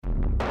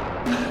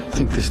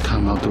think this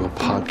time I'll do a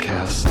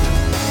podcast.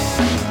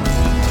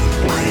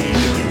 Why are you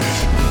doing this?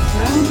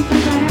 Well,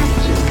 because I have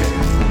to. Okay,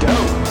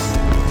 dope.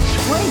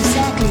 What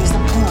exactly is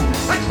the point?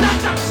 That's not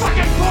the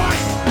fucking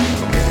point!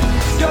 Okay,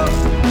 dope.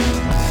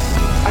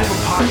 I have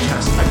a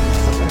podcast.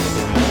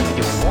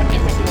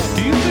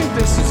 Do you think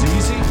this is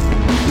easy?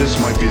 This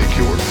might be the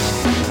cure.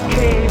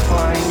 Okay,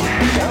 fine.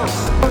 Dope.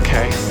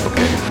 Okay.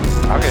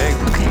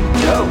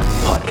 Dope.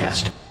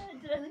 Podcast.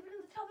 Did I leave it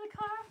in the top of the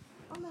car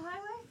on the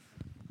highway?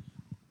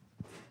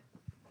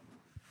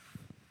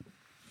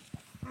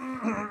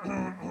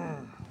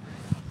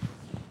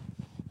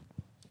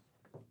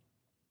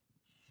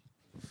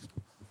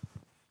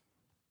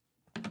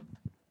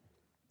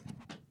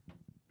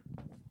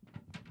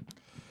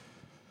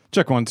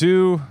 Check 1,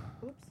 2.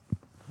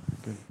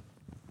 Good.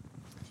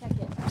 Check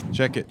it.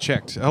 Check it.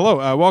 Checked.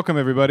 Hello. Welcome,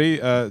 everybody,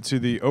 to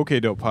the OK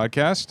Dope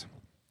podcast.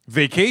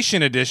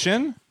 Vacation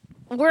edition.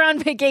 We're on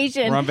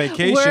vacation. We're on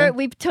vacation.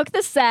 We took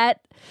the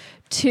set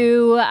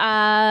to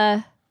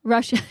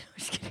Russia.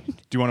 Just kidding.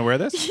 Do you want to wear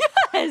this?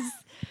 Yes.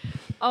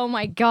 Oh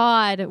my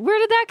God. Where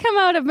did that come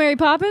out of, Mary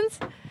Poppins?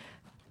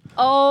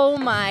 Oh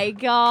my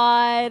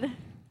God.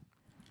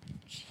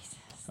 Jesus.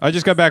 I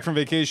just got back from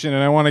vacation,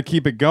 and I want to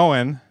keep it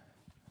going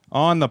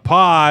on the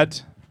pod.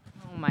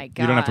 Oh my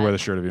God. You don't have to wear the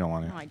shirt if you don't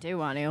want No, to. I do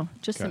want to.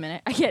 Just Okay. a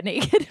minute. I get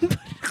naked and put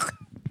it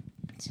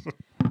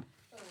on.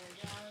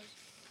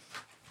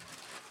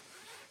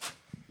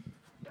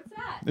 What's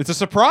that? It's a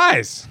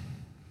surprise.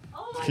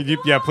 Oh my Can you?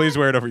 God. Yeah, please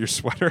wear it over your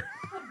sweater.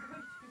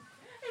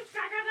 It's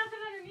got nothing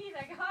underneath.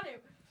 I got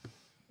it.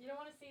 You don't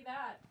want to see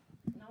that.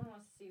 No one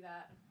wants to see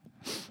that.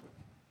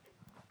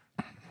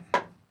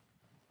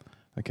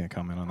 I can't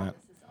comment on that.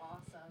 This is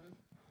awesome.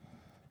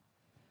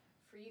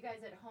 For you guys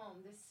at home,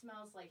 this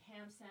smells like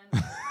ham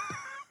sandwich.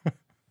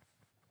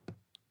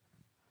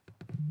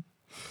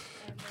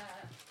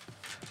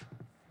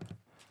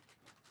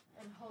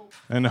 and hope.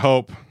 And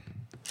hope.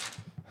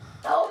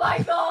 Oh my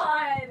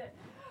God!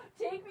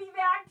 Take me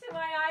back to my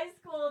high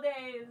school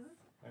days.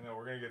 I know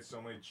we're gonna get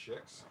so many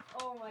chicks.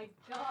 Oh my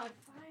God!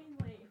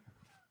 Finally.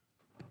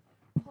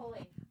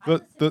 Holy. I The-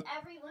 listen the- to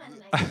everyone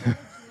and I still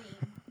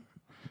dream.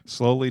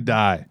 Slowly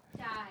die.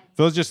 Die.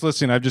 Those just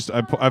listening,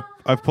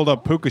 I've pulled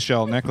up puka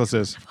shell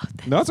necklaces.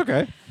 No, it's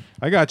okay.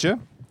 I got you.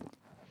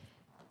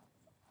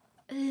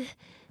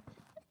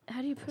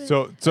 How do you put it?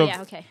 So Oh,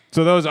 yeah, okay.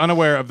 So those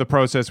unaware of the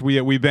process,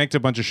 we banked a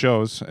bunch of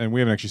shows, and we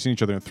haven't actually seen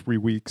each other in 3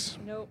 weeks.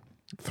 Nope.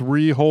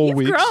 3 whole You've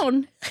weeks.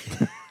 grown.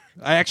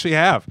 I actually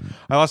have.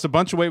 I lost a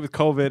bunch of weight with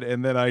COVID,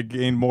 and then I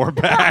gained more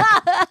back.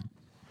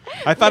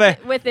 I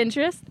thought With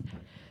interest?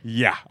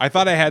 I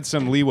thought I had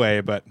some leeway,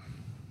 but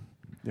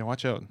yeah,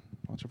 watch out.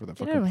 Watch out for that Get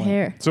fucking out of my plane.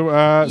 hair.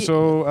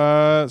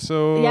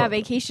 So Yeah,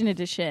 vacation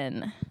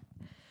edition.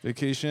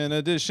 vacation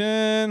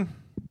edition.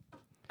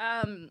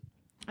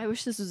 I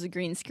wish this was a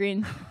green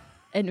screen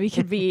and we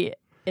could be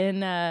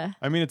in I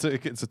mean,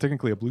 it's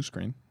technically a blue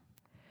screen.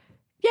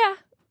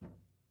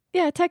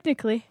 Yeah,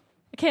 technically.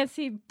 I can't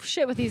see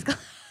shit with these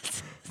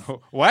glasses.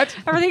 What?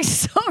 Everything's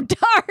so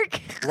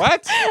dark.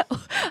 What?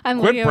 I'm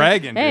Quit looking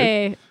bragging, dude.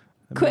 Hey.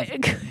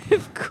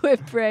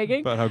 Quit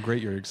bragging. About how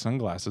great your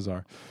sunglasses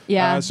are.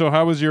 Yeah. So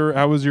how was your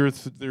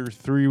your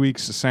 3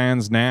 weeks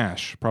sans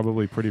Nash?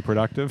 Probably pretty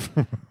productive.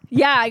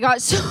 Yeah, I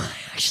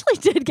actually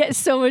did get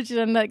so much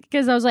done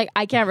because I was like,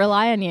 I can't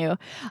rely on you.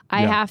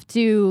 I Yeah. have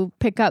to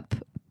pick up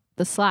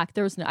the slack.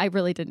 I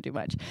really didn't do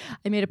much.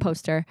 I made a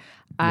poster.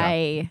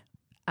 Yeah.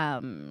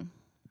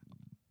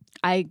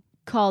 I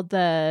called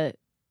the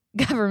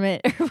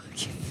government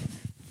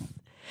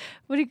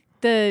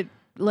the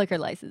liquor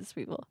license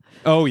people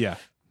Oh yeah,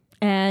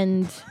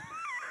 and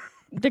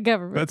the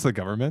government. that's the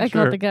government. I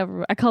sure. called the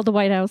government. I called the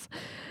White House.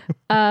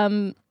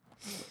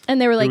 And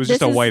they were like, was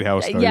just this a is- White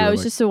House, though. You Yeah, were it was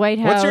like, just a White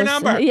House. "What's your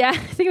number?" Yeah, I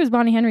think it was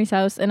Bonnie Henry's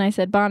house. And I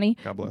said, Bonnie,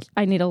 God bless.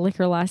 I need a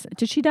liquor license.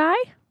 Did she die?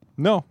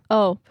 No,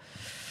 Oh.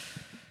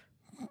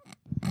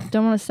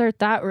 Don't want to start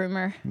that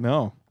rumor.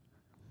 no.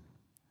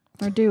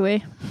 Or do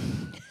we?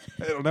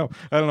 I don't know.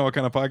 I don't know what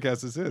kind of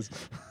podcast this is.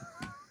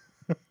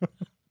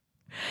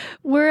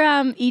 We're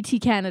ET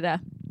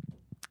Canada.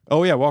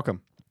 Oh yeah,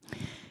 welcome.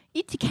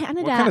 ET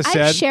Canada. What kind of I'm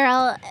sad-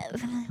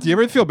 Cheryl. Do you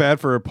ever feel bad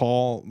for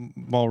Paul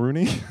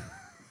Mulrooney?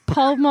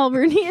 Paul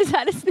Mulrooney, is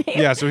that his name?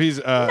 Yeah, so he's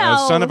a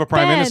No, son of a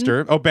prime Ben.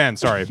 minister. Oh, Ben,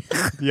 sorry.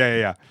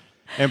 yeah.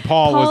 And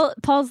Paul was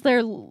Paul's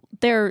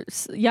their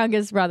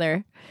youngest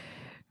brother.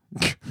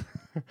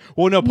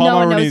 well, no, Paul No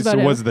one knows Mulrooney about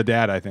him. was the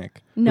dad, I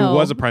think. No, who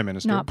was a prime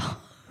minister. Not Paul.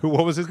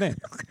 What was his name?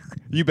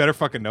 You better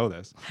fucking know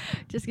this.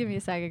 Just give me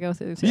a second. Go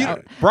through. Brian.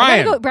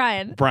 I gotta go,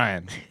 Brian.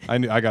 Brian.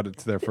 I got it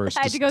there first.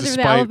 I had to go through the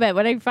despite- alphabet.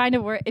 When I find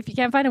a word, if you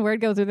can't find a word,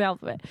 go through the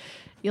alphabet.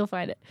 You'll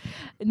find it.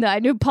 No, I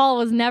knew Paul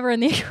was never in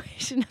the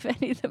equation of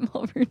any of the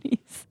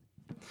Mulroonies.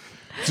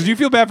 So do you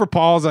feel bad for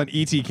Paul's on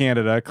ET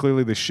Canada?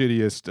 Clearly the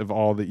shittiest of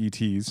all the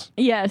ETs.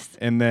 Yes.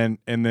 And then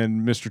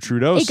Mr.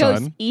 Trudeau's It goes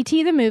son.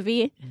 E.T. the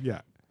movie,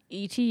 Yeah.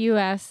 E.T.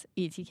 US,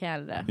 E.T.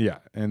 Canada. Yeah.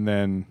 And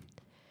then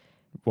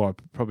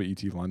probably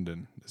ET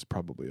London is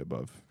probably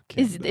above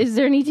Canada. Is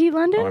there an E.T.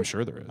 London? Oh, I'm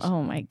sure there is.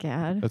 Oh my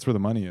God. That's where the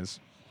money is.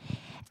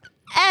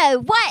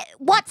 Oh,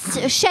 what's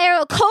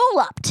Cheryl Cole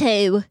up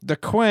to? The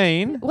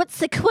Queen. What's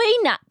the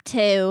Queen up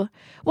to?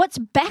 What's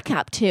Beck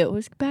up to?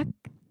 Was Beck?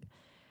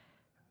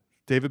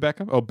 David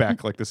Beckham? Oh,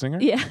 Beck, like the singer?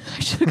 Yeah, I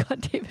should have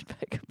got David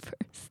Beckham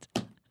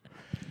first.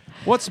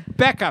 What's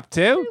Beck up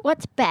to?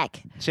 What's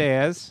Beck?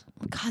 Cheers.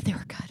 God, they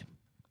were good.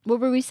 What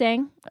were we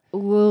saying?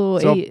 Whoa,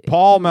 So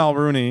Paul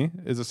Mulrooney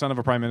is the son of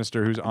a prime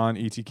minister who's on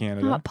ET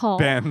Canada. Not Paul.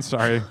 Ben,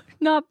 sorry.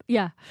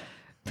 yeah.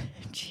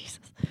 Jesus.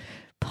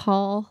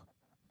 Paul.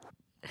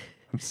 I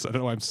don't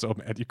know why I'm so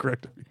mad you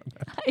corrected me on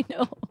that. I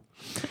know.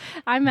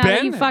 I'm mad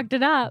that you fucked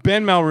it up.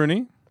 Ben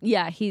Mulrooney,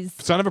 Yeah, he's...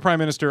 son of a prime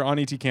minister on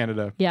ET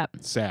Canada. Yeah.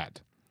 Sad.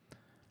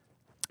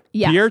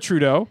 Yeah. Pierre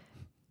Trudeau,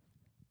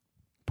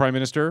 prime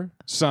minister,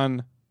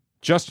 son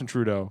Justin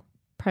Trudeau,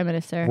 Prime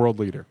Minister. world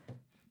leader.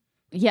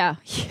 Yeah,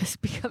 he is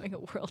becoming a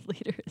world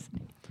leader,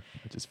 isn't he?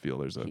 I just feel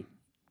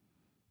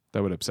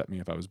that would upset me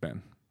if I was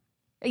Ben.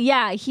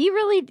 Yeah, he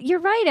really... You're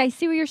right. I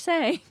see what you're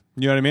saying.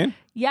 You know what I mean?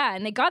 Yeah,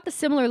 and they got the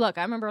similar look.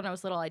 I remember when I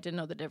was little, I didn't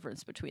know the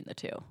difference between the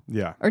two.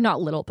 Yeah. Or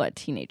not little, but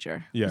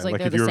teenager. It Yeah, was like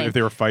they're if, the same. if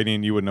they were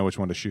fighting, you wouldn't know which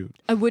one to shoot.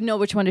 I wouldn't know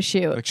which one to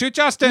shoot. Like, shoot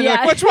Justin. Yeah.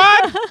 Like, which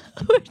one?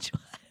 Which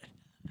one?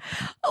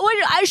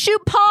 I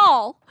shoot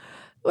Paul.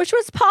 Which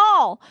was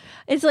Paul?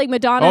 It's like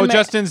Madonna. Oh,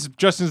 Justin's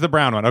the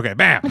brown one. Okay,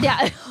 bam.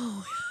 Yeah.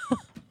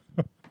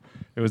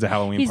 It was a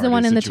Halloween He's the party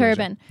one in the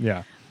situation. turban.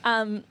 Yeah.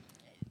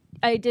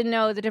 I didn't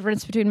know the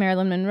difference between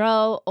Marilyn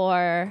Monroe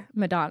or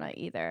Madonna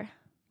either.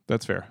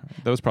 That's fair.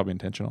 That was probably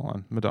intentional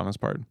on Madonna's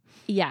part.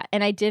 Yeah,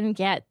 and I didn't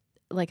get,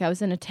 like, I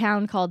was in a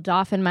town called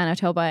Dauphin,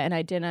 Manitoba, and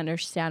I didn't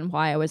understand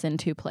why I was in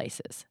two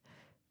places.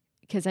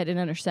 Because I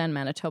didn't understand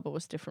Manitoba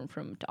was different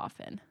from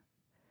Dauphin.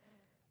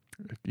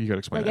 You got to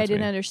explain Like, that I to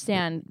didn't me.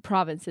 understand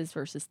provinces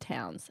versus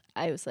towns.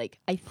 I was like,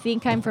 I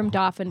think I'm from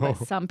Dauphin, but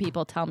some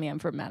people tell me I'm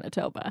from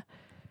Manitoba.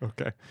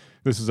 Okay.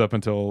 This is up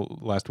until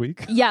last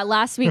week? Yeah,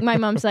 last week my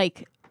mom's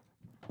like,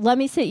 let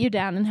me sit you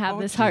down and have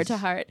this jeez.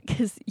 heart-to-heart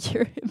because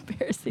you're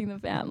embarrassing the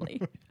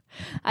family.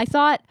 I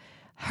thought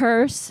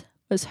Hearst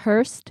was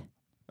Hearst.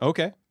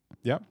 Okay.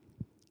 Yep.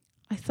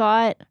 I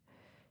thought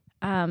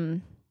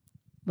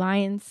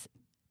lions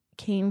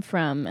came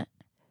from...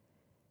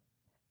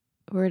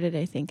 Where did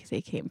I think they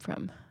came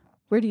from?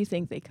 Where do you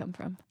think they come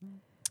from?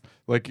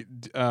 Like,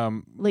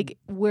 Like,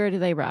 where do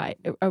they ride?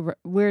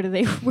 Where do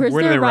they? Where's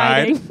Where do their they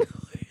ride? riding?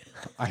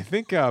 I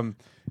think, the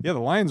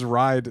lions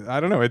ride.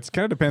 I don't know. It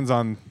kind of depends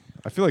on.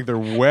 I feel like they're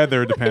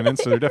weather dependent,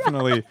 so they're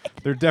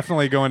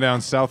definitely going down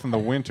south in the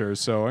winter.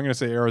 So I'm gonna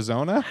say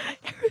Arizona,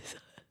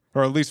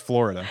 or at least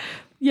Florida.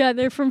 Yeah,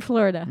 they're from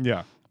Florida.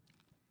 Yeah.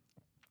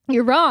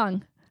 You're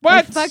wrong. What?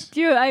 I fucked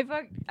you. I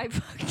fucked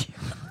you.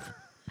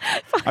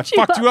 I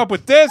fucked you up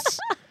with this.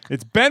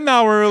 It's Ben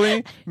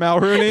Mulrooney,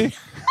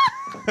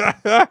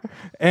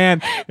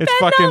 and it's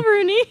fucking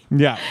Rooney.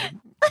 yeah,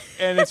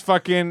 and it's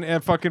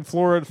fucking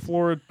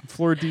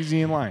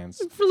Floridian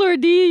lions.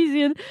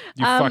 Floridian.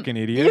 You fucking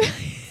idiot!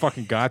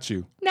 Fucking got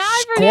you. Now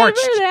I forget Scorched.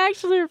 where they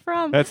actually are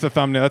from. That's the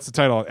thumbnail. That's the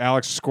title.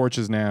 Alex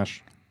scorches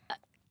Nash.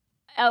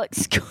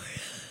 Alex.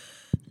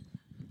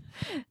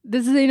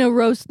 This ain't a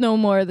roast no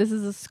more. This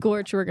is a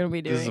scorch we're gonna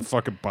be doing. This is a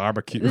fucking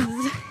barbecue.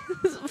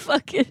 This is a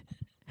fucking.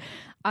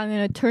 I'm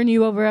gonna turn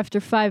you over after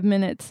 5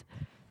 minutes.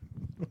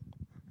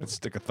 Let's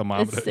stick a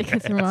thermometer. Let's stick in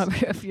a your ass.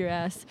 thermometer up your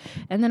ass,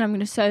 and then I'm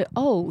gonna say,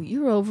 "Oh,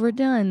 you're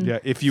overdone." Yeah,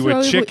 if you Throw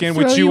a you- chicken,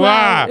 throw which you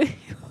are. out.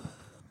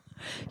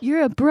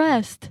 You're a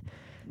breast.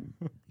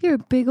 You're a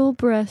big old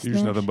breast. You're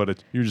just Nash.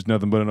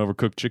 nothing but an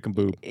overcooked chicken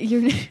boob.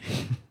 You're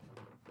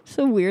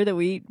so weird that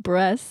we eat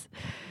breasts.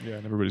 Yeah,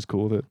 and everybody's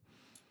cool with it.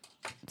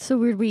 It's so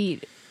weird we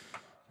eat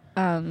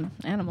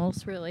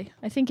animals, really.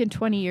 I think in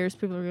 20 years,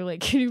 people are like,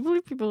 can you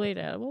believe people eat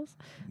animals?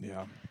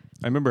 Yeah.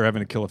 I remember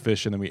having to kill a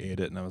fish and then we ate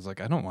it and I was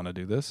like, I don't want to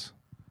do this.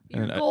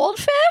 And then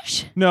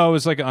Goldfish? no, it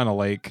was like on a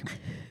lake.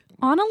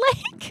 On a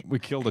lake? We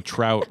killed a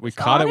trout. We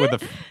caught it with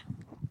a.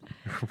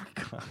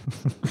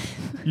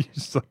 You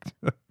sucked.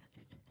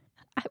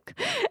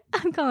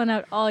 I'm calling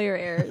out all your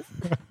errors.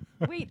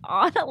 Wait,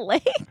 on a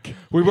lake?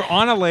 We were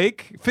on a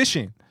lake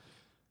fishing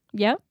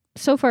Yep.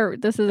 So far,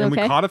 this is and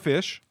okay. we caught a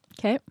fish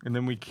Okay. and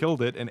then we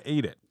killed it and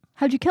ate it.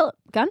 How'd you kill it?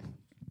 Gun?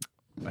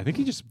 I think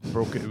he just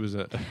broke it. It was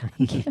a.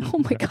 Oh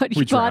my God, you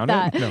We bought drowned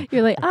that. it? No.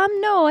 You're like,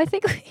 no, I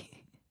think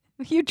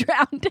you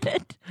drowned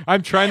it.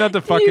 I'm trying not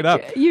to fuck it up.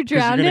 You 'cause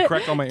drowned You're gonna it?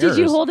 correct all my Did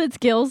you errors. hold its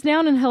gills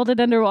down and held it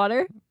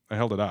underwater? I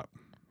held it up.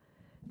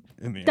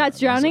 In the air.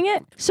 That's And I was drowning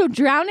like- it? So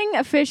drowning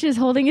a fish is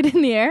holding it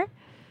in the air?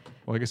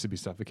 Well, I guess it'd be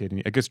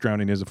suffocating. I guess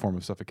drowning is a form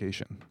of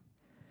suffocation.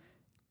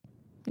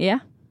 Yeah.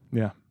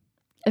 Yeah.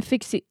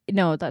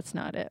 No, that's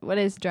not it. What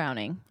is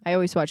drowning? I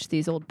always watch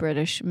these old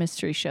British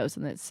mystery shows,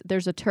 and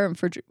there's a term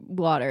for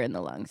water in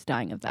the lungs,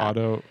 dying of that.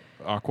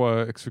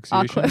 Aqua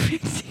asphyxiation. Aqua.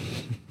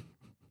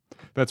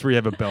 That's where you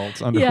have a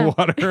belt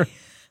underwater.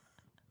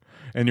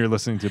 And you're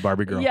listening to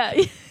Barbie Girl. Yeah.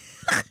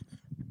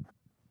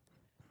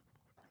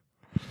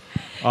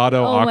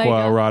 Auto, Oh my aqua,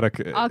 God.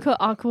 erotic.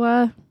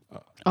 Aqua.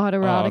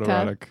 Autoerotica.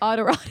 autoerotic.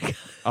 Autoerotica.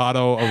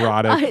 Auto,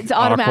 erotic. It's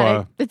automatic.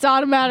 Aqua. It's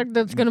automatic.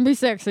 That's going to be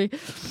sexy.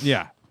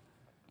 Yeah.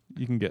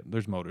 You can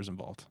there's motors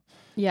involved.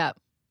 Yeah.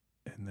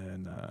 and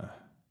then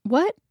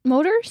What?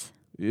 Motors?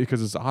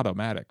 because it's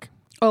automatic.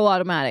 Oh,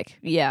 automatic.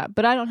 Yeah,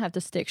 but I don't have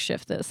to stick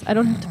shift this. I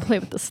don't have to play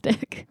with the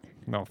stick.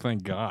 No,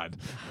 thank God.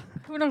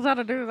 Who knows how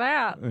to do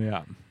that?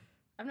 Yeah,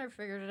 I've never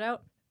figured it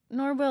out,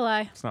 nor will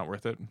I. it's not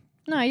worth it.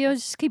 No, you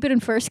just keep it in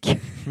first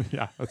gear.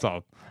 Yeah, that's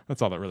all.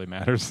 That's all that really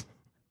matters.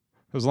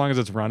 As long as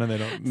it's running, they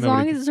don't. As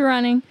long as it's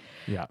running,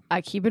 yeah.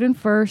 I keep it in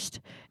first,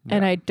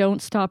 and Yeah. I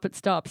don't stop at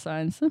stop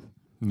signs.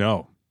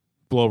 No,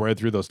 blow right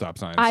through those stop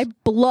signs. I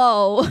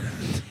blow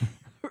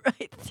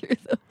right through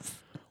those.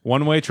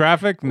 One-way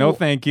traffic? No,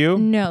 thank you.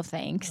 No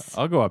thanks.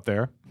 I'll go up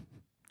there.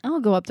 I'll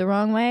go up the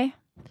wrong way.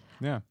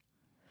 Yeah.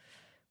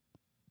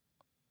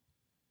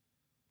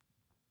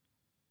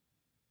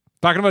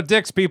 Talking about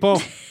dicks,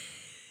 people.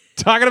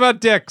 Talking about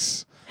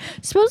dicks.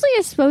 Supposedly,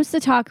 it's supposed to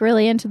talk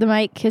really into the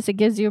mic because it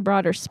gives you a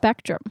broader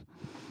spectrum.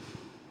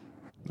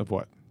 Of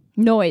what?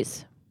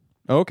 Noise.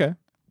 Oh, okay.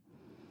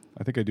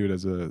 I think I do it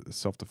as a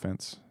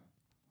self-defense.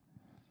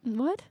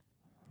 What?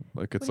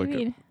 Like it's What do like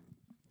you mean?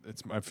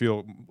 it's. I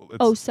feel.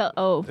 It's,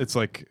 It's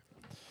like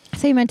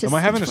So you meant to Am I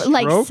having a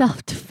like stroke?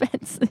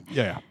 self-defense.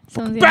 yeah.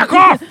 Someone's Back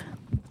gonna- off.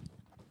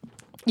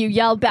 You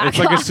yell back It's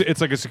like off. it's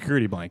like a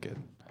security blanket.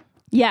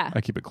 Yeah. I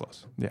keep it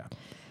close. Yeah,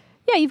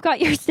 Yeah, you've got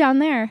yours down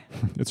there.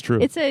 it's true.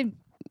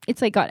 It's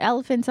like got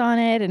elephants on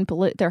it, and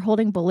they're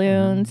holding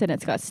balloons, and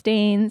it's got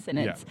stains, and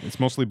yeah, it's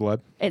mostly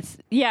blood. it's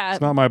It's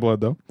not my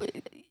blood though.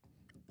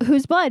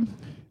 whose blood?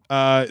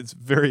 It's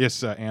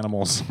various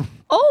animals.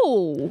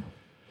 Oh,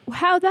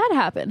 how'd that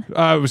happen?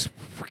 I was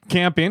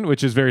camping,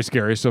 which is very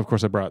scary. So of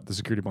course I brought the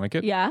security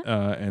blanket. Yeah.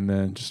 And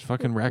then just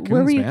fucking Where raccoons,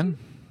 were you? man.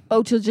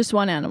 Oh, to just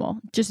one animal,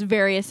 just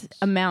various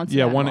amounts.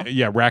 Yeah, of one. animal.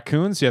 Yeah,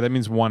 raccoons. Yeah, that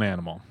means one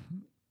animal.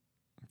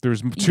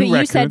 There's two But raccoons.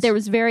 you said there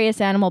was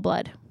various animal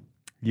blood.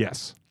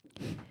 Yes.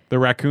 The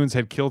raccoons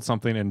had killed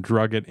something and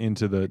drug it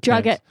into the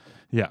Drug tent. it.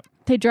 Yeah.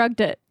 They drugged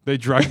it. They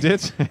drugged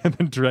it and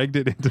then dragged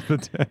it into the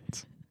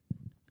tent.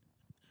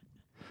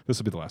 This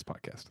will be the last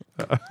podcast.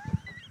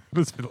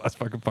 This will be the last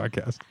fucking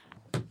podcast.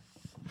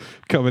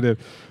 Coming in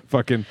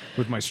fucking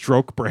with my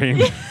stroke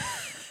brain.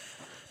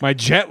 My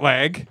jet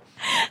lag.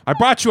 I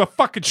brought you a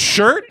fucking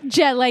shirt.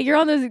 Jet lag. You're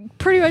on the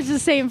pretty much the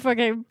same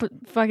fucking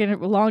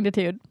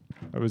longitude.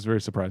 I was very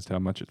surprised how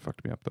much it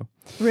fucked me up though.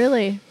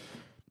 Really?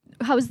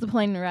 How was the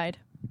plane ride?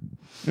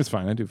 It's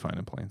fine. I do fine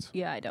in planes.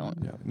 Yeah, I don't.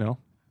 Yeah. No?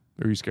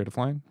 Are you scared of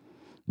flying?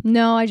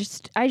 No, I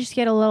just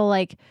get a little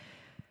like,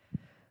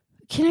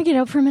 can I get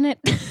out for a minute?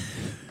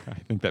 I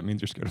think that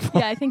means you're scared of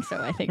flying. Yeah,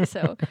 I think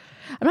so.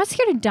 I'm not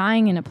scared of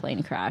dying in a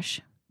plane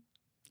crash.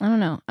 I don't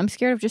know. I'm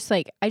scared of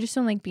I just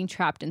don't like being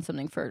trapped in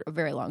something for a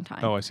very long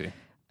time. Oh, I see.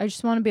 I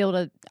just want to be able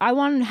to, I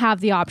want to have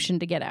the option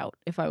to get out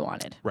if I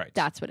wanted. Right.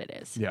 That's what it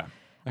is. Yeah.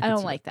 I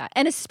don't like that.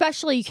 And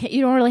especially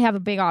you don't really have a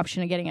big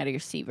option of getting out of your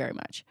seat very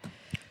much.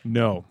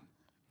 No.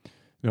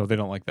 No, they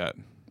don't like that.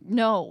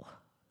 No.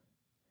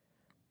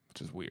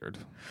 Which is weird.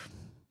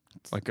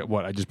 Like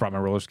what? I just brought my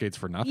roller skates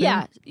for nothing?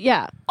 Yeah.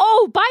 Yeah.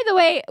 Oh, by the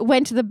way,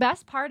 went to the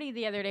best party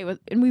the other day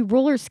and we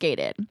roller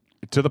skated.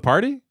 To the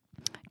party?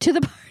 To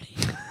the party.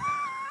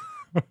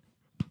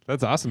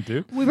 That's awesome,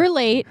 dude. We were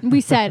late. We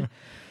said,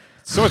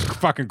 So it's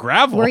fucking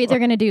gravel. we're either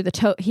going to do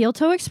the heel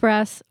toe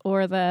express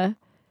or the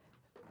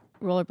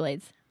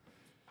rollerblades.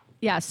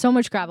 Yeah, so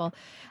much gravel.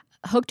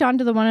 Hooked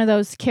onto one of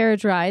those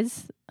carriage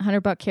rides,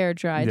 $100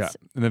 carriage rides. Yeah,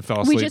 and then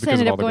fell asleep We just because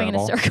ended of all up the going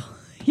gravel. in a circle.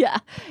 Yeah.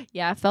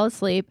 Yeah, fell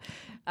asleep.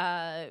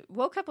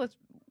 Woke up with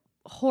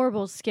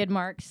horrible skid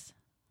marks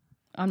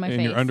on my In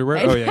face. your underwear?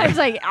 Right? Oh, yeah. I was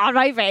like on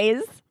my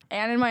face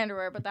and in my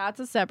underwear, but that's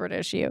a separate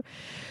issue.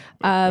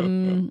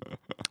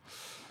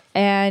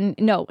 And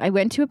no, I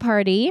went to a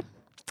party.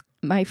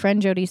 My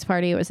friend Jody's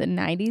party. It was a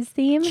 90s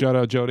theme. Shout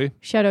out, Jody.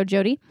 Shout out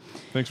Jody.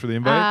 Thanks for the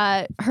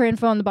invite. Her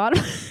info on the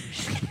bottom.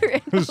 Her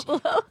info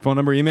below. Phone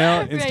number, email,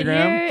 Right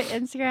Instagram. here,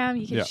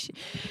 Instagram. You can Yeah.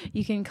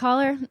 you can call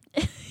her.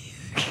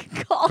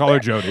 Call her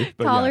Jody.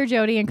 but Call yeah. her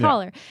Jody and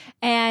call her.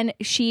 And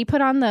she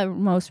put on the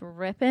most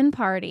rippin'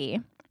 party.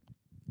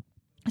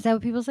 Is that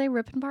what people say?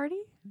 Rippin' party?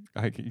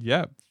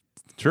 Yeah.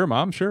 Sure,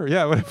 Mom. Sure.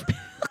 Yeah. Whatever.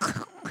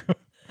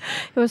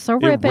 It was so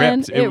It rippin'.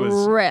 ripped. It It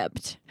was-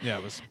 ripped. Yeah,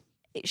 it was.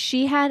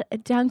 She had a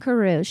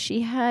Dunkaroo.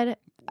 She had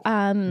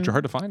Which are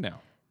hard to find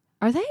now.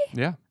 Are they?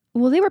 Yeah.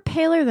 Well, they were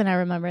paler than I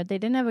remembered. They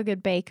didn't have a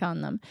good bake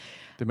on them.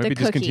 They might The be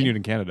cookie. discontinued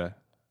in Canada.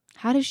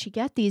 How did she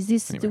get these?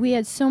 Anyway. We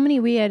had so many.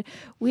 We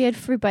had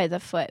fruit by the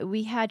foot.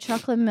 We had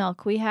chocolate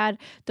milk. We had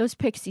those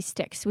pixie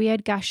sticks. We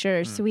had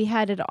gushers. We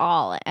had it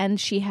all. And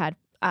she had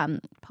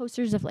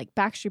posters of like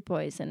Backstreet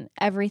Boys and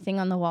everything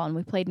on the wall. And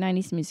we played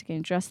 90s music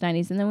and dressed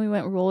 90s. And then we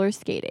went roller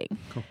skating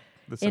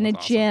This in a sounds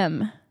awesome.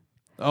 gym.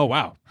 Oh,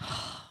 wow.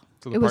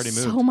 So the It was party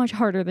moved. so much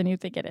harder than you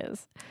think it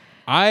is.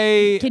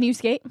 I Can you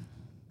skate?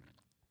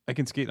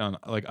 can skate on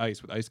like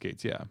ice with ice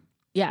skates. Yeah.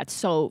 Yeah, it's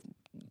so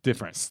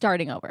Different.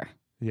 starting over.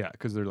 Yeah,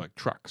 because they're like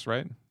trucks,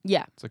 right?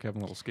 Yeah. It's like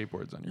having little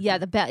skateboards on your Yeah,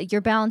 feet.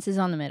 your balance is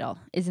in the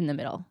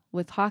middle.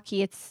 With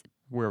hockey, it's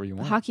Wherever you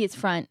want. hockey, it's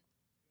front.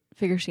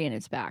 Figure skating,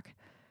 it's back.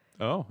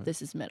 Oh.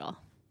 This is middle.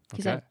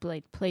 Because Okay.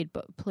 I've played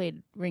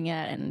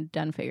ringette and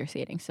done figure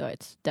skating, so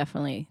it's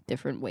definitely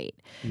different weight.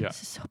 Yeah.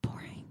 This is so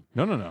boring.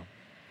 No.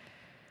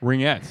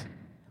 Ringette.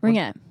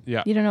 Ringette.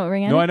 Yeah. You don't know what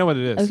ringette No, is? I know what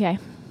it is. Okay.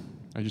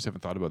 I just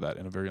haven't thought about that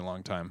in a very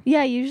long time.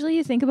 Yeah, usually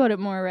you think about it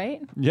more,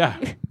 right? Yeah.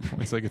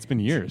 It's like it's been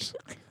years.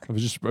 I'm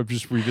just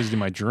revisiting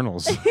my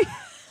journals.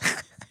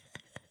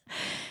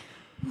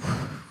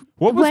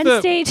 What was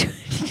Wednesday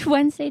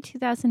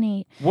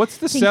 2008. What's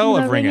the Thinking sell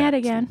of about ringette? ringette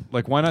again.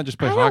 Like, why not just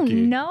play I hockey?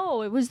 don't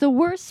know. It was the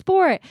worst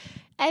sport.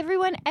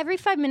 Every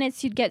 5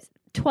 minutes you'd get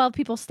 12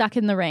 people stuck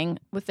in the ring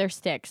with their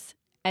sticks,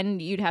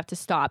 and you'd have to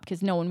stop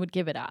because no one would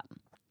give it up.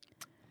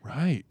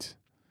 Right.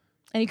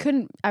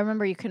 And I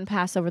remember you couldn't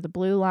pass over the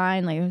blue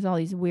line. Like, there was all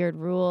these weird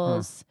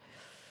rules.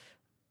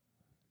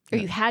 Or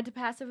you had to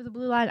pass over the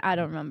blue line. I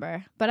don't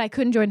remember. But I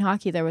couldn't join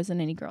hockey. There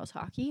wasn't any girls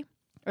hockey.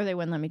 Or they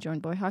wouldn't let me join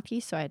boy hockey,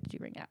 so I had to do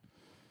ringette.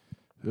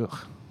 Ugh.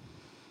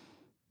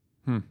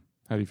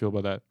 How do you feel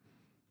about that?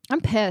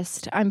 I'm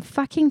pissed. I'm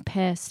fucking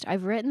pissed.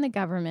 I've written the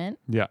government.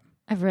 Yeah.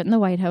 I've written the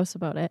White House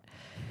about it.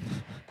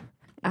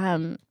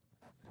 Come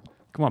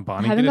on,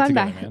 Bonnie. Haven't Get it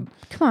gone together, back. man.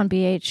 Come on,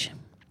 BH.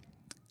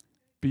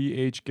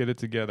 BH, get it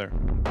together.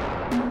 Oh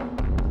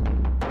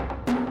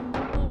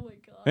my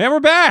god. And we're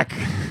back.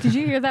 Did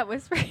you hear that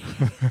whispering?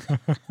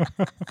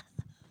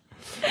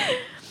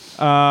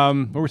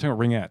 What were we talking about?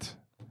 Ringette.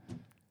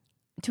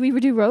 Do we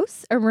do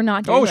roasts or we're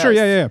not doing Oh, sure.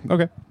 roasts? Yeah.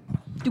 Okay.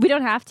 We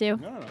don't have to.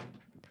 No.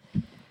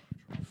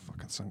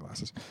 Fucking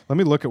sunglasses. Let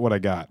me look at what I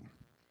got.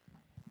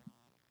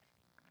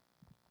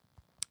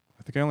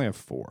 I think I only have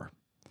 4.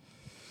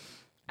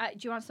 Do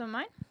you want some of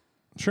mine?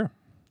 Sure.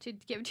 To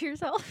give it to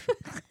yourself?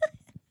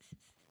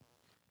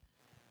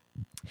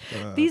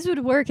 These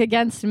would work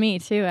against me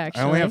too,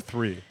 actually. I only have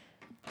 3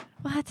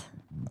 What?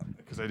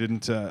 because I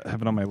didn't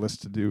have it on my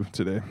list to do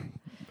today.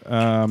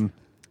 Well,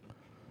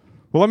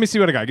 let me see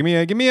what I got. Give me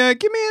a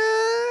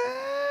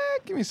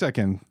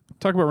second.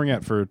 Talk about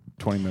ringette for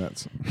 20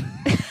 minutes.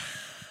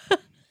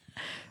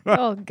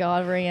 Oh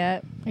god,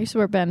 ringette. I used to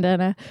wear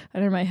bandana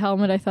under my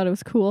helmet. I thought it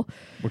was cool.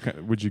 What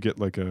kind? Would you get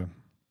like a?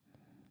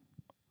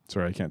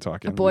 Sorry, I can't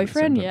talk. A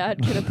boyfriend? Yeah,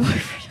 I'd get a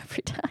boyfriend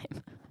every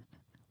time.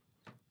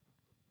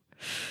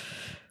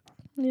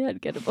 Yeah,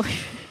 I'd get a boyfriend.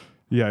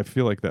 Yeah, I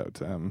feel like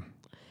that.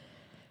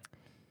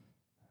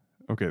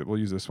 Okay, we'll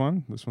use this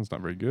one. This one's not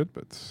very good,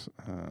 but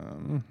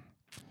it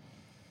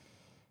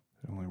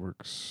only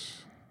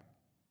works.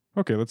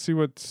 Okay, let's see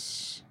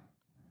what's.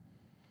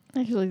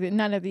 Actually,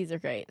 none of these are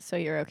great, so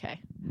you're okay.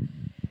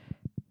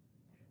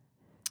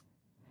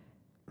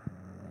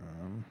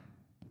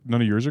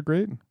 None of yours are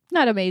great.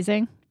 Not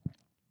amazing.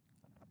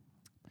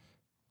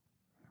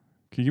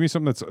 Can you give me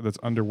something that's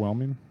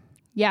underwhelming?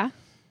 Yeah.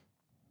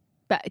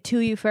 But to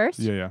you first?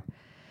 Yeah.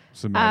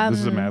 This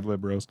is a Mad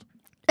Lib roast.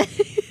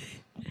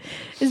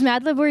 Is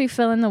Mad Lib where you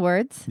fill in the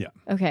words? Yeah.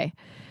 Okay.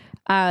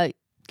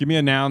 Give me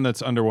a noun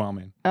that's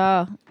underwhelming.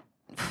 Oh.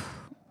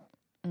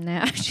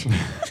 Nash.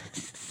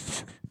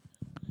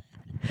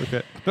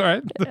 Okay. All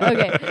right.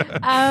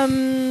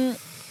 Okay.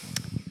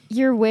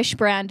 Your Wish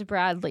brand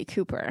Bradley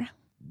Cooper.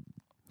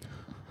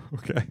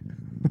 Okay.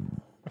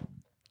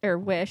 Or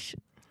Wish.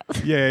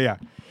 Yeah.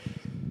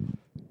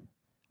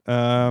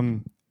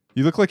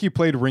 You look like you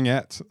played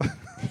ringette.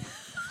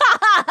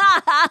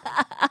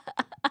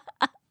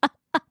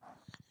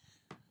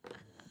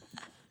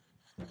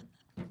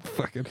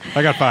 Fucking.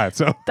 I got 5.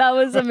 So That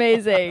was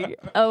amazing.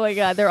 Oh my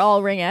god, they're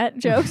all ringette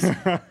jokes.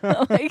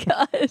 Oh my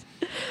god.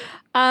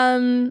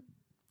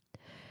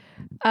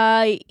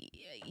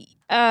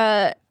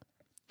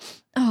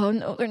 Oh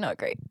no, they're not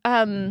great.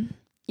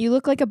 You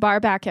look like a bar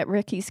back at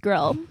Ricky's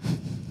Grill.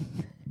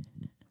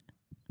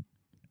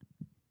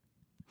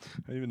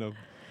 I didn't even know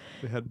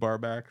they had bar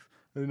backs.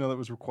 I didn't know that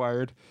was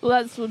required. Well,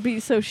 that would be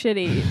so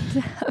shitty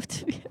to have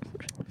to be.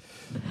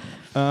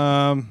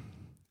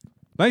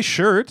 Nice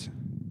shirt.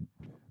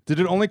 Did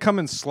it only come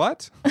in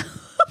slut? Oh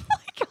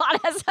my god,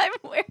 as I'm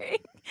wearing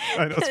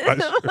I know it's my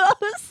shirt.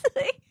 those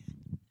things.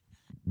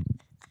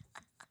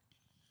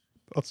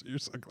 Also, your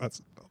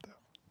sunglasses fell down.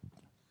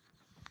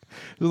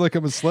 Does it like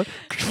I'm a slut?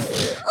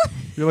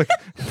 You're like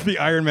the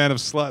Iron Man of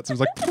sluts. It was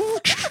like.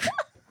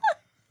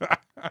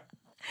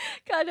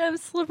 Goddamn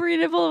slippery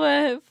nipple of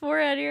my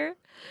forehead here.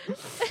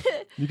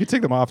 You can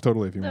take them off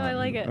totally if you No, want. I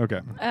like it.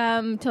 Okay.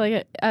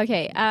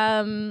 Okay.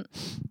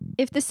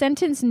 If the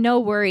sentence "no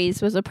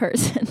worries" was a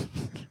person.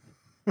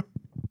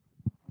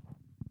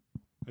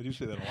 I do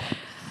say that a lot.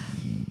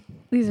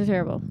 These are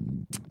terrible.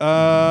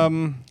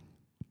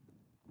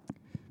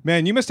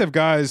 Man, you must have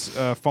guys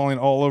falling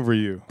all over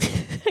you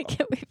I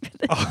can't wait for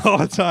this. all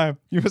the time.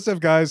 You must have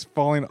guys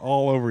falling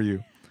all over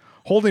you,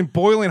 holding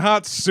boiling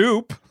hot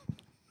soup.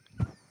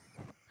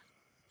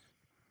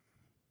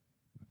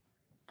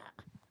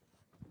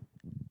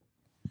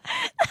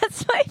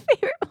 That's my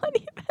favorite one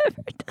you've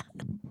ever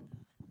done.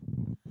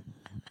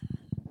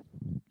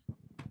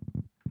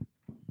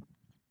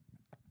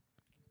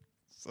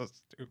 So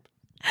stupid.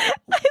 I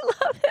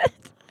love it.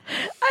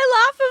 I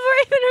laughed before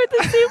I even heard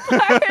the soup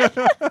part.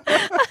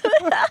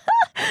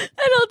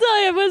 And I'll tell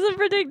you, I wasn't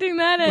predicting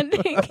that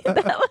ending.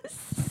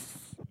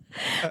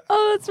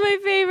 That's my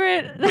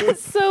favorite.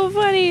 That's so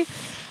funny.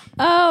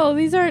 Oh,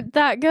 these aren't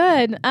that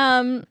good.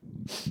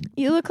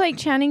 You look like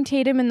Channing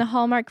Tatum in the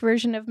Hallmark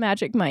version of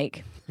Magic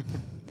Mike.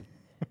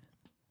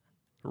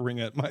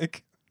 Ringette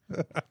Mike.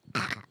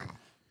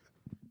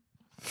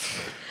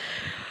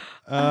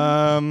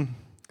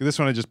 This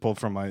one I just pulled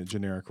from my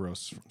generic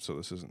roast, so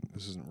this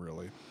isn't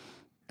really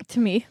To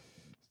me.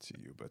 to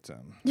you, but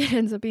It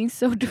ends up being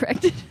so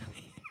directed.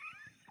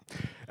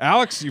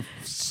 Alex, you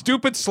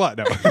stupid slut.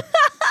 No.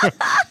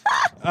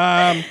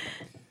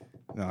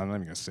 No, I'm not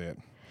even gonna say it.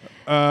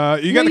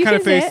 You got the you kind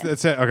of can say face it. that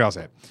says, okay, I'll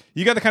say it.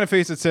 You got the kind of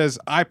face that says,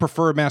 I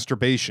prefer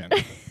masturbation.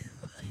 I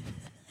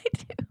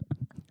do.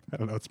 I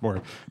don't know. It's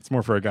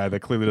more for a guy that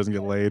clearly doesn't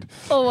get laid.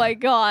 Oh my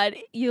God.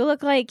 You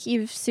look like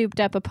you've souped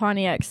up a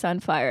Pontiac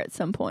Sunfire at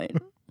some point.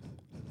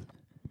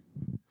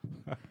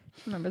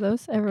 Remember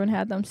those? Everyone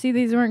had them. See,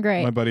 these weren't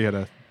great. My buddy had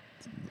a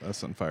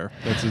Sunfire.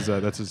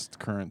 That's his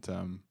current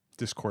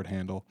Discord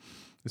handle.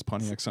 Is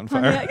Pontiac Sunfire.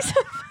 Pontiac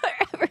Sunfire.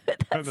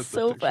 That's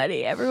so picture.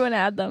 funny. Everyone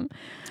had them.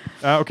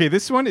 Okay,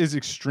 this one is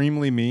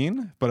extremely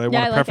mean, but I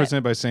want I to like preface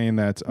it by saying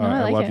that No, I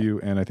I like love it. you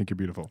and I think you're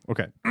beautiful.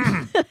 Okay.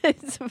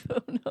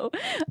 No,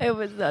 it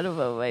was not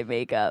about my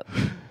makeup.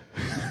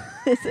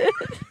 Is it?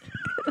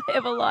 I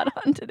have a lot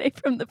on today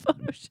from the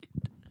photo shoot.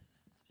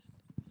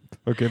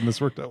 Okay, and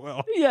this worked out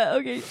well. Yeah,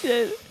 okay,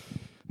 shit.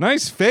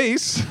 Nice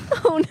face.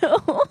 Oh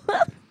no.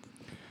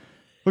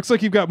 Looks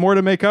like you've got more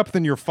to make up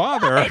than your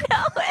father. I knew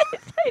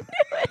it.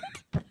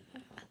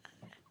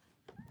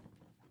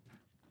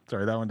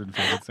 Sorry, that one didn't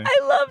feel good. I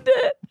loved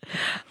it.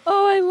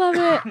 Oh, I love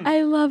it.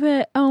 I love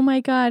it. Oh my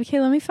God.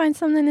 Okay, let me find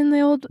something in the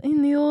old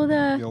The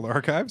old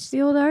archives.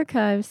 The old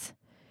archives.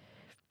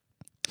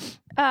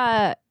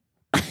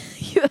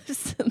 You have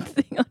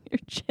something on your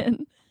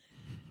chin.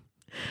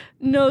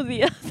 No,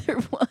 the other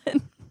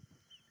one.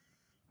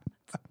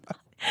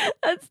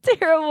 That's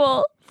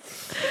terrible.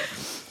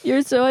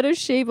 You're so out of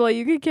shape, all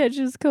you could catch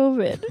is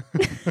COVID.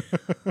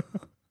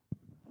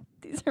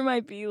 These are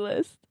my B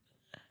list.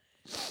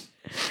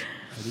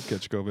 I did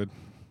catch COVID.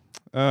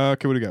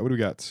 Okay, what do we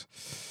got?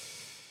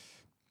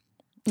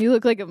 You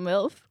look like a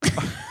MILF.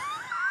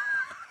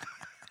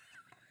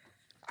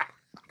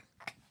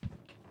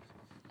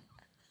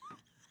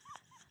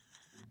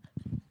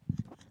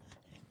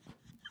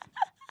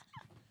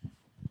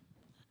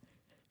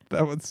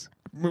 That one's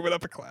moving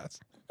up a class.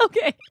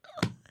 Okay.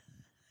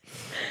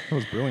 That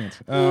was brilliant.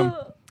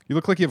 You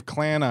look like you have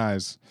clan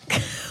eyes.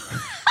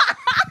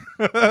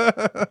 Like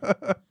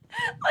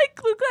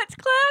Ku Klux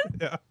Klan?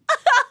 Yeah.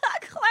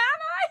 Clan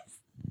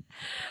eyes?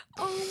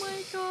 Oh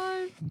my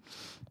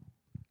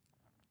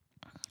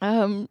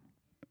God.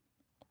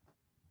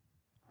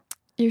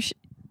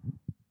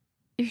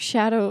 Your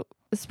shadow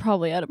is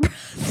probably out of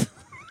breath.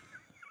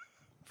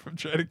 From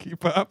trying to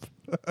keep up.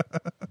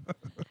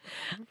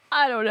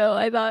 I don't know.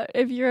 I thought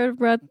if you're out of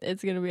breath,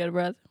 it's going to be out of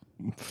breath.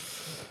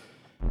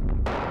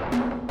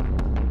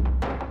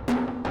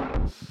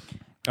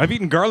 I've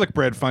eaten garlic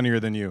bread funnier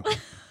than you. These are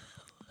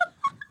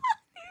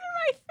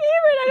my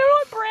favorite. I don't know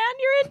what brand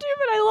you're into,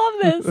 but I love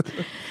this.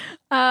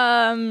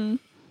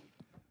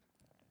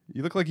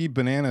 You look like you eat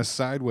bananas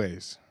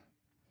sideways.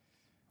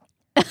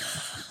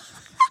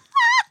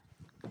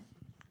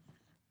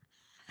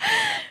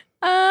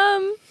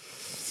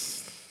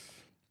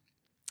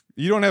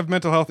 You don't have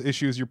mental health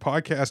issues. Your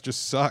podcast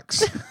just sucks.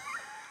 This is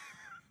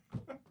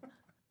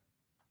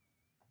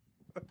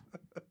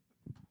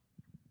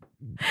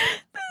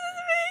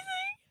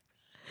amazing.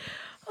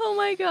 Oh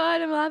my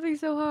God, I'm laughing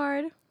so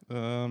hard.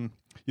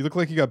 You look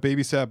like you got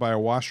babysat by a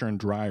washer and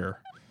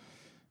dryer.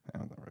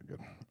 Not very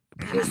good.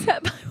 You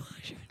sat by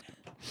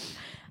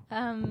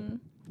washer.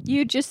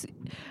 You just,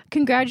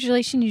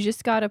 congratulations, you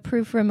just got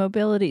approved for a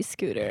mobility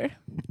scooter.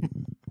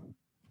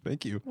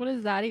 Thank you. What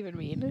does that even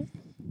mean?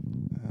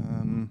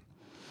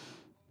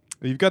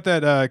 You've got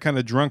that kind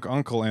of drunk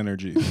uncle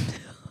energy.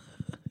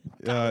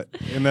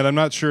 And that I'm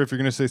not sure if you're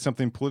going to say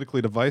something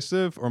politically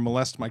divisive or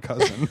molest my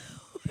cousin.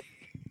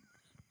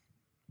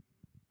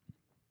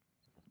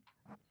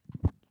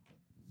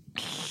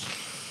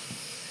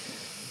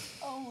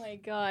 Oh my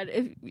God.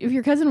 If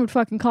your cousin would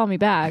fucking call me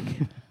back,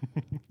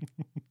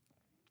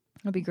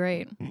 that'd be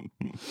great.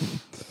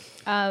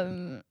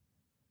 You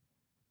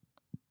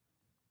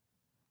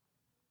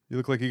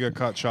look like you got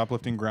caught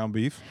shoplifting ground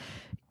beef.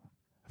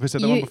 Have I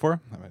said that one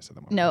before? I might have said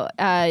that one. No,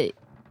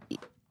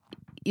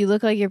 you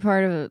look like you're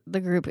part of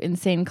the group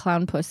Insane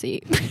Clown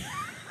Pussy.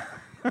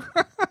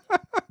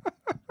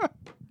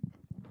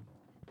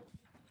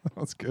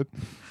 That's good.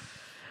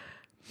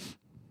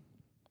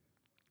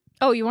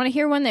 Oh, you want to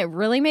hear one that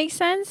really makes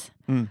sense?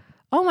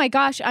 Oh my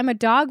gosh, I'm a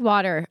dog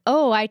water.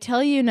 Oh, I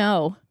tell you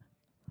no.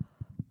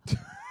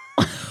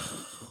 What?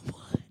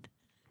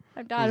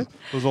 I'm done.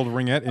 Those old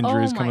ringette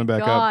injuries coming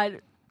back up.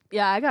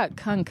 Yeah, I got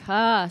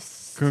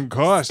concussed.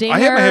 Concussed. I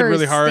hit my head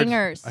really hard.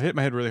 Stingers. I hit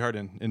my head really hard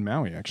in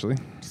Maui, actually.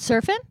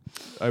 Surfing?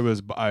 I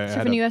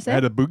Surfing USA?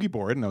 had a boogie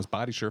board and I was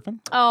body surfing.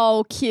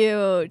 Oh,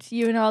 cute.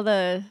 You and all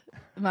the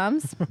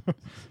moms? And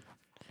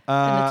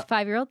the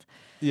 5-year-old?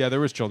 Yeah, there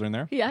was children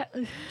there. Yeah.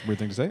 Weird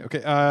thing to say.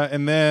 Okay,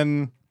 and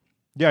then,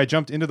 yeah, I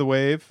jumped into the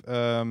wave.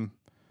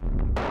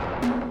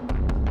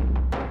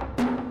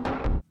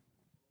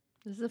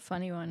 This This is a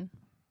funny one.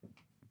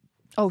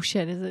 Oh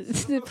shit!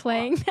 Is it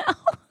playing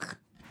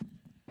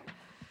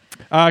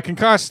now?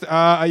 Concussed. And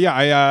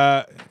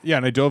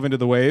I dove into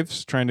the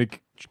waves trying to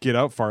get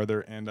out farther,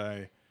 and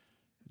I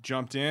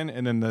jumped in,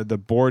 and then the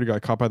board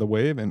got caught by the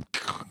wave and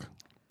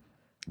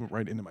went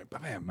right into my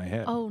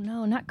head. Oh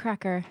no,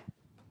 nutcracker.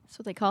 That's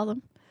what they call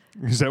them.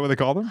 Is that what they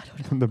call them?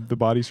 the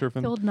body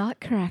surfing? The old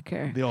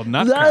nutcracker. The old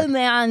nutcracker. Oh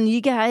man, you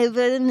guys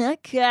are a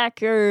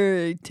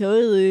nutcracker.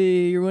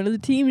 Totally. You're one of the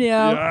team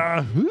now.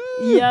 Yahoo!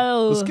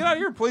 Yo. Let's get out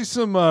here and play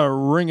some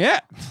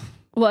ringette.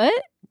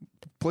 What?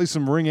 Play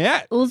some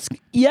ringette.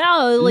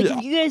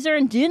 If you guys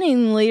aren't doing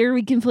anything later,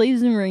 we can play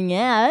some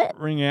ringette.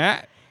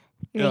 Ringette.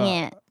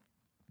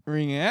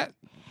 Ringette.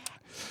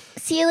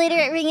 See you later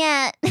at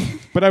ringette.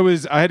 But I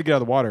had to get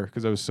out of the water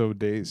because I was so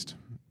dazed,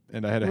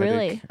 and I had a headache.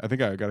 Really? I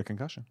think I got a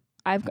concussion.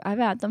 I've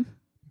had them.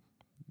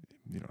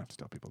 You don't have to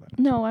tell people that.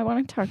 No, I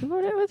want to talk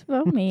about it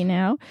about me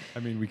now.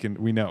 I mean, we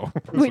know.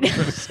 We know.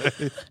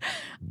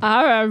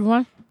 All right,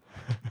 everyone.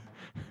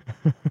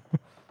 This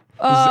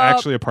is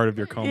actually a part of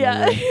your coma.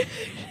 Yeah. Right?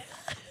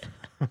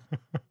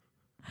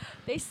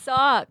 They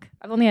suck.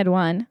 I've only had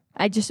one.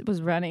 I just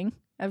was running.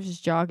 I was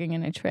just jogging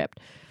and I tripped.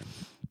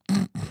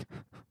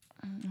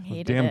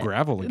 Hated Damn it.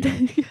 gravel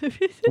again.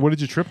 What did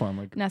you trip on?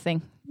 Like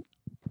Nothing.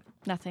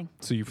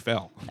 So you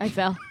fell. I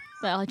fell.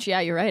 Well, yeah,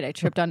 you're right. I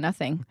tripped on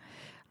nothing.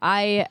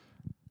 And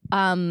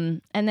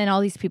then all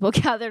these people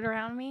gathered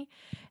around me,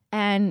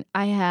 and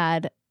I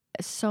had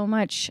so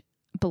much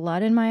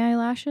blood in my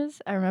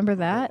eyelashes. I remember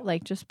that,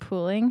 like just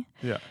pooling.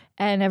 Yeah.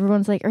 And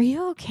everyone's like, "Are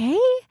you okay?"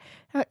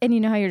 And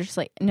you know how you're just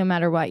like, no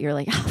matter what, you're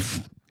like,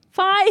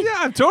 "Fine." Yeah,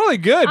 I'm totally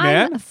good,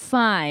 man. I'm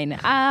fine.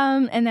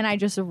 And then I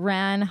just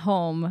ran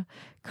home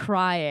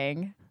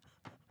crying.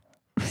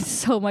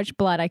 So much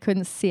blood, I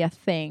couldn't see a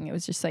thing. It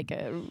was just like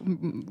a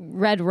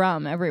red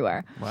rum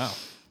everywhere. Wow.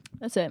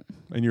 That's it.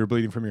 And you were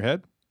bleeding from your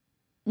head?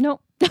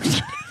 Nope.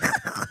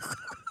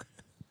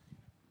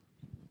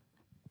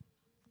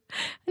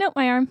 Nope,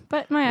 my arm.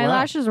 But my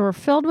eyelashes were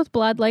filled with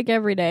blood like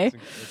every day.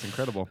 That's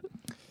incredible.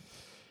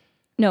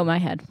 No, my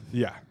head.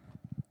 Yeah.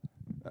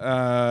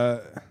 And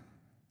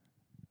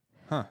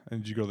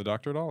did you go to the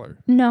doctor at all? Or?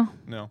 No.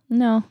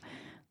 No.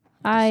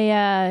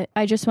 I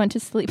just went to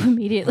sleep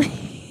immediately.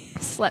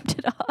 Slept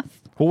it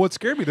off. Well, what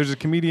scared me, there's a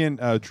comedian,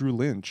 Drew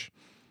Lynch,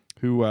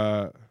 who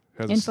has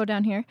Info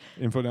down here.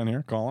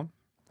 Call him.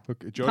 Look,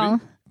 Jody. Call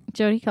him.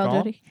 Jody. Call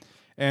Jody.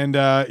 And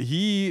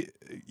he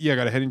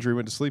got a head injury,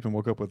 went to sleep, and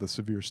woke up with a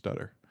severe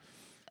stutter.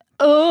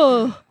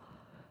 Oh,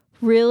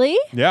 really?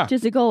 Yeah.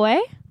 Does it go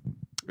away?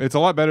 It's a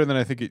lot better than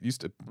I think it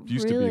used to be,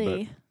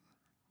 Really? but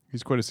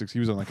he's quite he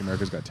was on like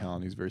America's Got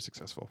Talent. He's very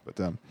successful. But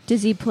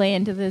Does he play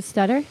into the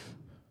stutter?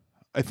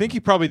 I think he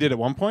probably did at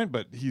one point,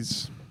 but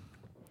he's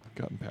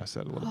gotten past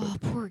that a little Oh,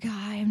 bit. poor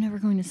guy. I'm never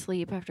going to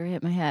sleep after I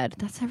hit my head.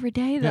 That's every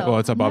day, though. Yeah, well,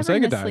 that's how Bob Never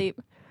Saget gonna died.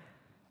 sleep.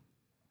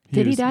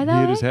 Did he die that He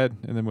hit way? his head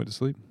and then went to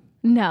sleep.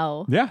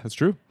 No. Yeah, that's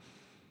true.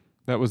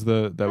 That was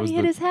the How did he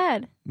hit his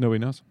head? Nobody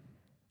knows.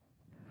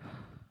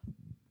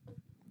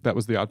 That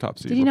was the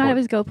autopsy. Did he not have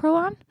report. his GoPro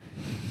on?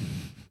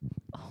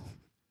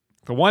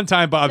 For one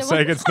time, Bob The one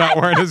Saget's not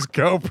wearing his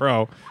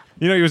GoPro.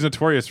 You know he was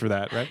notorious for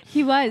that, right?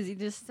 He was. He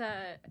just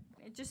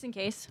in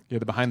case. Yeah,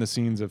 the behind the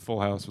scenes of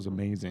Full House was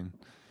amazing.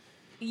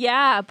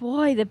 Yeah,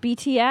 boy, the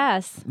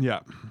BTS.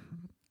 Yeah.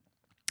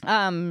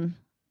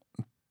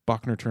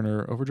 Buckner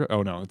Turner Overdrive.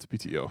 Oh no, it's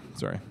BTO.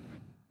 Sorry.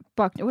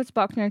 What's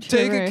Buckner?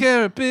 Taking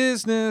care of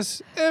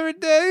business every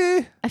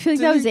day. I feel like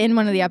that was in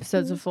one of the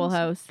episodes of Full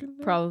House.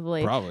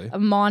 Probably. A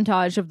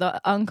montage of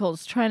the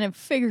uncles trying to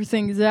figure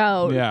things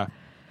out. Yeah.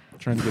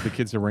 Trying to get the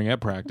kids to ringette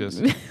practice.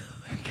 Oh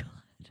my God.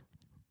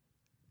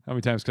 How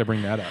many times can I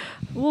bring that up?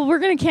 Well, we're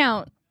gonna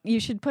count. You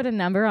should put a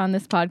number on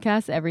this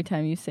podcast every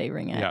time you say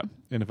ringette. Yeah.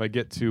 And if I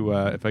get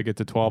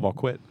to 12, I'll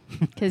quit.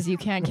 Because you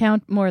can't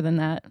count more than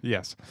that.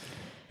 Yes.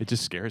 It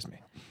just scares me.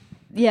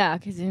 Yeah,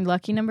 because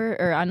unlucky number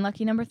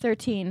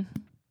 13.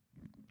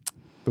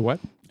 The what?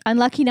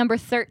 Unlucky number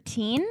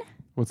 13.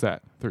 What's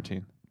that?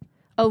 13.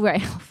 Oh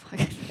right. Oh fuck.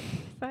 I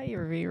thought you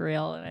were being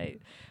real, and I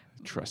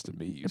Trusted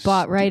me. You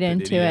bought right stupid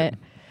into idiot. it.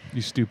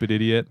 You stupid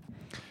idiot.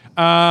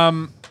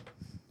 Ringette.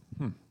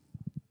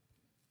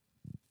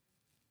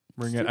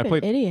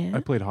 Stupid idiot. I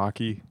played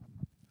hockey.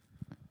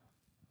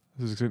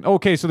 This is exciting.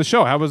 Okay, so the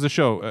show. How was the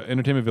show?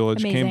 Entertainment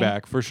Village Amazing. came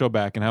back. First show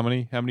back in how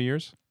many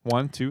years?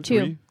 1, 2,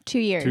 3? 2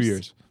 years. 2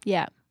 years.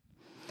 Yeah.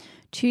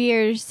 2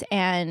 years,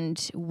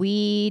 and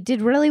we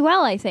did really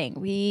well, I think.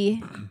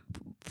 We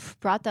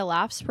brought the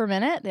laps per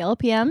minute, the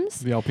LPMs.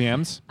 The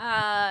LPMs.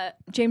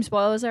 James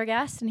Boyle was our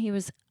guest, and he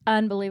was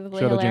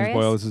unbelievably Shout out hilarious. James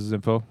Boyle. This is his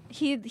info.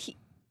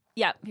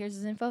 Yeah, here's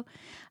his info.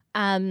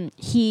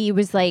 He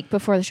was like,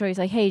 before the show, he's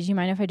like, hey, do you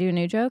mind if I do a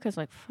new joke? I was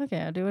like, fuck it,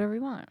 I'll do whatever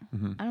you want.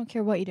 Mm-hmm. I don't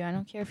care what you do. I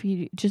don't care if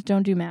you just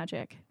don't do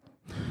magic.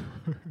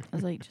 I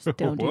was like, just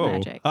don't do Whoa,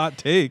 magic. hot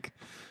take.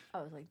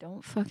 I was like,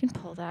 don't fucking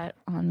pull that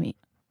on me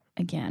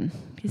again.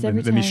 Because And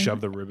every then time he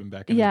shoved the ribbon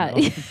back in Yeah.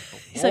 his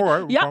mouth. He's like,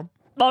 All right, yeah, well,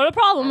 not a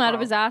problem out of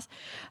his ass.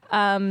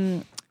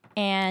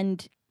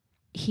 And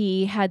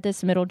he had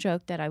this middle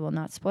joke that I will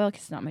not spoil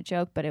because it's not my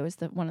joke, but it was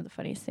one of the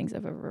funniest things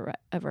I've ever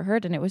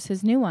heard, and it was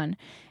his new one.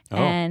 Oh.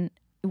 And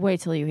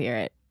wait till you hear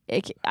it.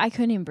 I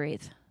couldn't even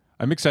breathe.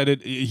 I'm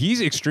excited. He's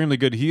extremely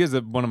good. He is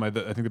one of I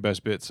think the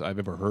best bits I've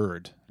ever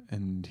heard.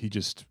 And he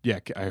just,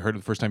 I heard it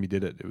the first time he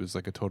did it. It was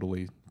like a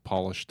totally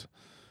polished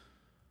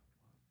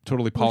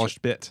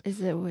bit.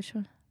 Is it which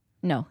one?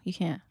 No, you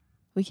can't.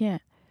 We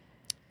can't.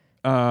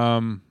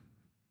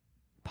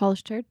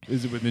 Polished turd?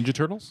 Is it with Ninja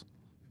Turtles?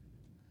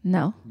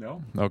 No.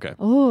 No? Okay.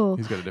 Oh.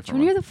 He's got a Do different you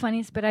want to hear one. the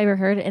funniest bit I ever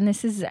heard? And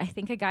this is, I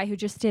think, a guy who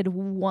just did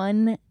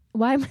one.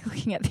 Why am I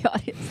looking at the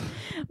audience?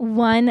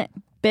 One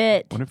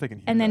bit. I wonder if they can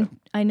hear And then,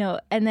 I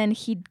know. And then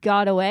he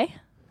got away.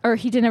 Or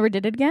he never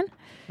did it again.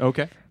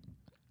 Okay.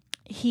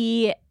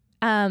 He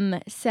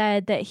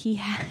said that he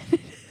had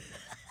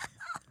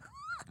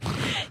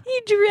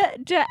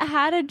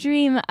had a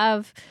dream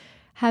of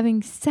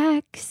having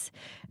sex,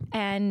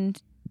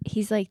 and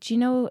he's like, do you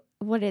know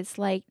what it's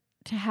like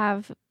to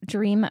have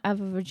dream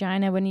of a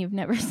vagina when you've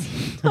never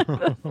seen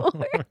one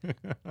before?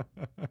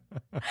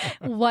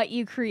 What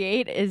you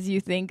create is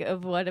you think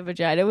of what a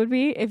vagina would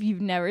be if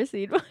you've never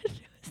seen one. It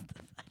was the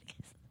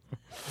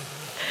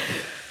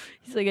funniest.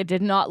 He's like, it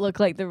did not look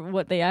like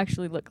what they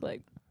actually look like.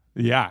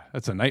 Yeah,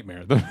 that's a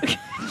nightmare. That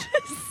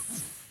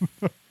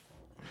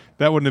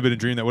wouldn't have been a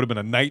dream. That would have been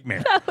a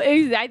nightmare.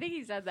 I think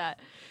he said that.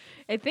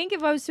 I think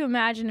if I was to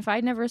imagine, if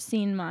I'd never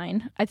seen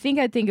mine, I'd think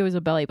it was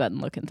a belly button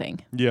looking thing.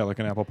 Yeah, like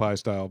an apple pie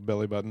style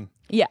belly button.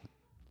 Yeah.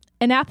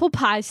 An apple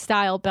pie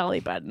style belly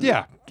button.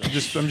 Yeah. I'm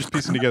just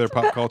piecing together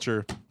pop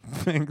culture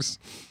things.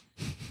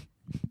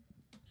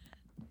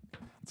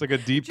 It's like a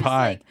deep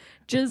pie.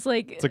 Just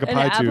like it's like a an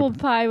pie apple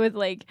tube. pie with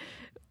like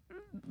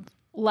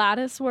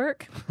lattice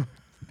work.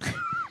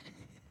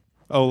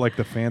 Oh, like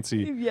the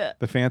fancy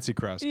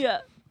crust. Yeah.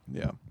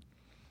 Yeah.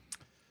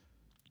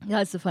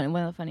 That's one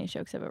of the funniest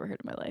jokes I've ever heard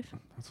in my life.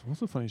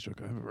 What's the funniest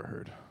joke I've ever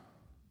heard?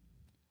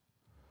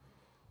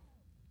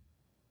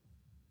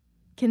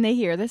 Can they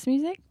hear this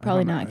music?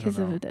 Probably not I because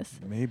don't know. of this.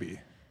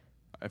 Maybe.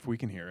 If we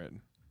can hear it.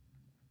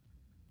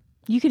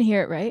 You can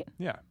hear it, right?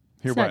 Yeah.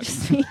 Hear It's not what?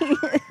 just me.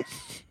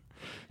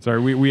 Sorry,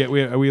 we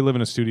live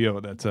in a studio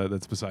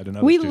that's beside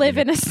another We studio. live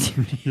in a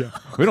studio. Yeah.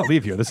 We don't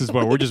leave here. This is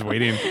what we're just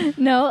waiting.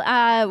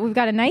 No, we've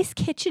got a nice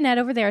kitchenette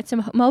over there. It's a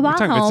mobile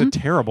home. It's a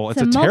terrible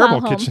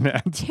mobile home.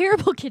 kitchenette.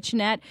 Terrible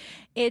kitchenette.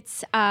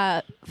 It's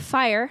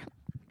fire.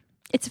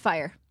 It's a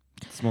fire.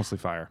 It's mostly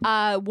fire.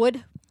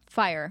 Wood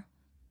fire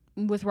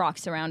with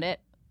rocks around it.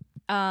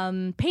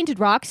 Painted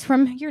rocks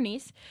from your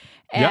niece.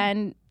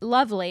 And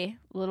lovely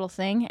little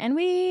thing. And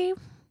we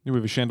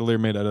have a chandelier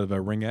made out of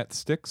ringette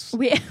sticks.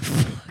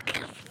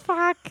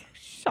 Fuck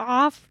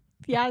off.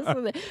 Yes.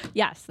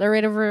 Yes, they're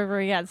right over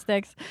ringette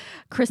sticks.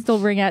 Crystal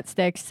ringette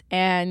sticks.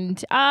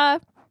 And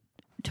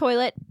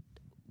toilet.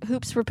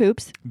 Hoops for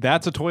poops.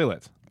 That's a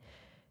toilet.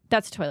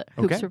 That's a toilet.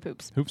 Hoops Okay. for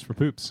poops. Hoops for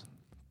poops.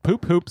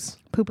 Poop hoops.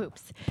 Poop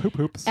hoops. Poop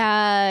hoops.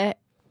 Or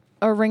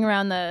ring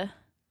around the.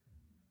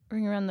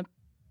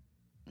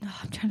 Oh,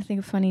 I'm trying to think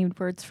of funny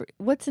words for.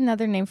 What's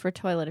another name for a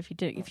toilet if you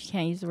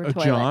can't use the word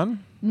toilet?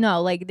 John?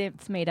 No, like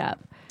it's made up.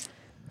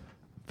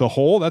 The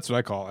hole? That's what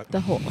I call it. The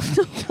hole.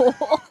 The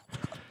hole.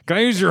 Can I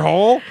use your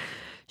hole?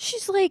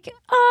 She's like,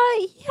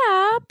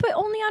 yeah, but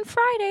only on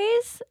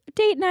Fridays,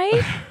 date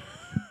night.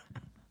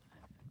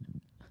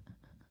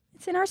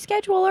 It's in our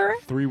scheduler.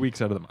 3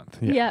 weeks out of the month.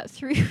 Yeah,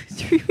 3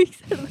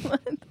 weeks out of the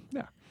month.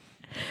 Yeah.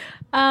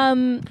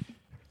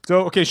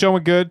 So okay, show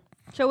went good.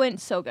 Show went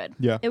so good.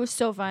 Yeah. It was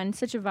so fun.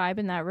 Such a vibe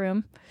in that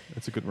room.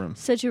 It's a good room.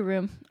 Such a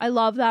room. I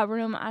love that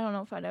room. I don't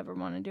know if I'd ever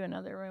want to do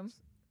another room.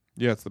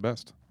 Yeah, it's the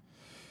best.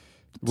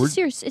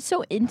 Serious. It's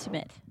so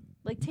intimate.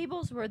 Like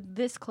tables were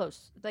this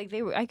close. Like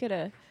they were. I could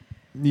have.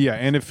 Yeah,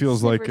 and it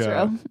feels like, Sniffers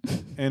row.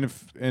 and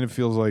it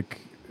feels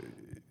like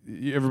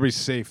everybody's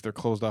safe. They're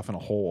closed off in a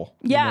hole.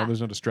 Yeah. You know,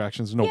 there's no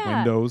distractions. There's no Yeah.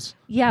 windows.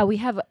 Yeah, we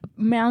have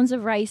mounds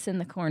of rice in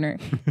the corner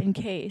in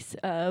case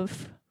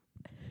of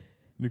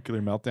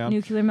Nuclear meltdown.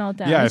 nuclear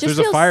meltdown. Yeah, it if just there's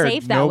a feels fire,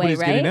 safe that way, nobody's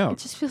right? getting out. It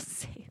just feels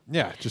safe.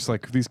 Yeah, just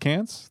like these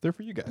cans, they're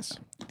for you guys.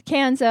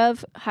 Cans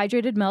of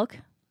hydrated milk.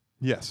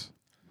 Yes.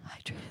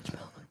 Hydrated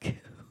milk.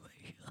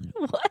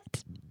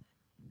 What?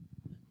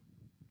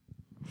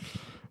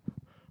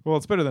 Well,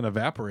 it's better than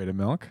evaporated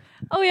milk.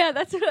 Oh yeah,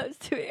 that's what I was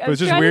doing. I But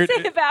was it's just trying weird. to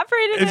say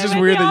evaporated. It's and just I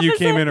went weird the that you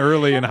came opposite. in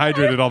early and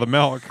hydrated all the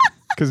milk.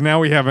 Because now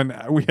we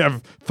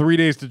have 3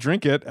 days to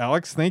drink it.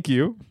 Alex, thank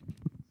you.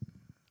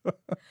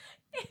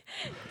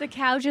 The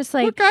cow just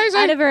like Look, guys,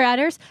 out of her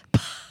udders,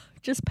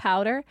 just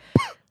powder,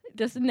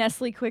 just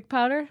Nestle quick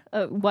powder,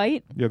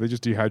 white, Yeah, they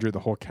just dehydrate the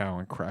whole cow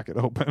and crack it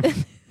open.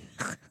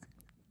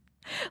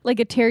 like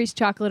a Terry's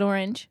chocolate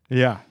orange,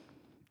 Yeah.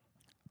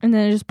 and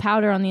then just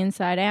powder on the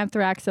inside,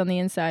 anthrax on the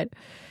inside.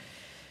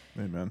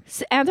 Amen.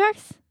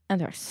 Anthrax.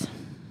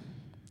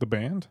 The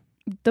band?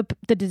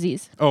 The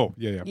disease. Oh,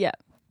 yeah. Yeah.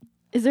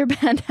 Is there a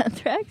band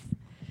anthrax?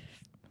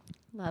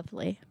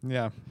 Lovely.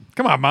 Yeah.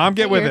 Come on, Mom,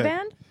 get with your it.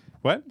 Band?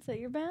 What? Is that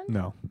your band?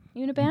 No.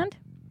 You in a band?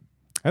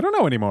 I don't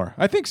know anymore.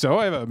 I think so.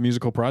 I have a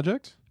musical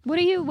project.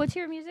 What's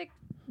your music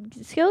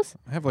skills?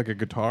 I have like a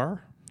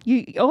guitar.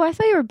 I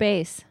thought you were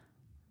bass.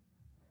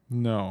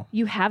 No.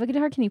 You have a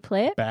guitar? Can you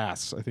play it?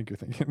 Bass, I think you're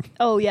thinking.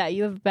 Oh, yeah,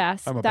 you have a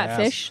bass. I'm a that bass.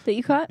 fish that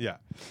you caught? Yeah.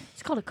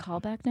 It's called a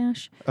callback,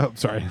 Nash. Oh,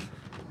 sorry.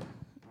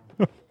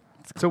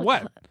 To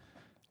what?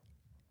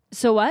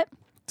 So what?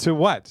 To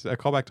what? A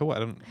callback to what? I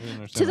didn't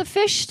understand. To the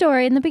fish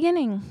story in the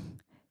beginning.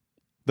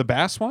 The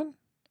bass one?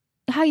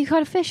 How you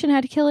caught a fish and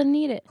had to kill it and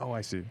eat it. Oh,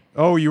 I see.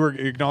 Oh, you were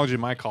acknowledging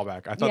my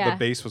callback. I thought Yeah. the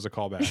bass was a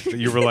callback. That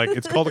you were like,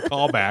 it's called a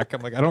callback.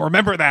 I'm like, I don't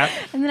remember that.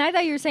 And then I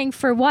thought you were saying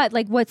for what?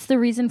 Like, what's the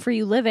reason for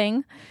you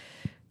living?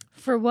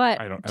 For what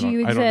do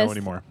you exist? I don't know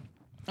anymore.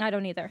 I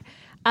don't either.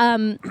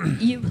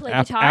 You play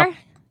App- guitar? app-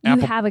 you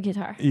Apple- have a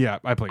guitar. Yeah,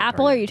 I play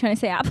Apple, guitar. or are you trying to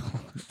say apple?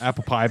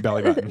 Apple pie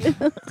belly button.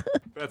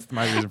 That's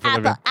my reason for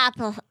living.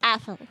 Apple.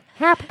 Apple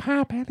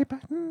pie belly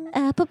button.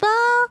 Apple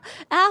ball,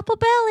 apple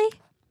belly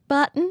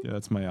button. Yeah,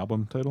 that's my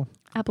album title.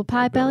 Apple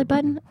pie belly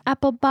button.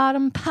 Apple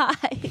bottom pie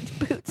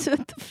boots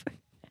with the.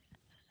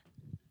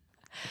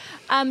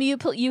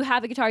 You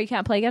have a guitar. You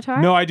can't play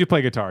guitar. No, I do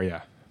play guitar. Yeah.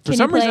 For Can you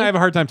some reason, play? I have a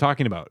hard time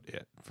talking about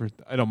it.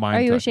 I don't mind.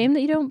 Are you talking. ashamed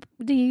that you don't?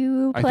 Do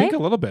you play? I think a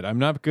little bit. I'm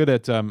not good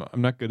at.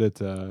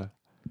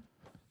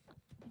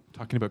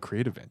 Talking about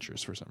creative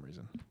ventures for some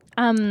reason.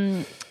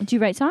 Do you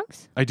write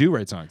songs? I do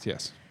write songs.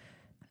 Yes.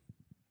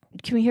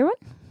 Can we hear one?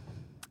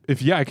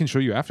 I can show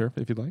you after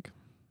if you'd like.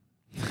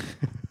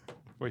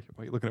 Wait,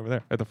 why are you looking over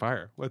there at the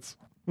fire? What's?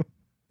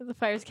 The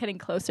fire's getting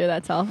closer.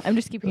 That's all. I'm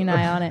just keeping an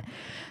eye on it.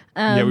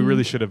 Yeah, we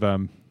really should have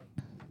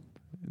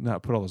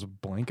not put all those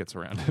blankets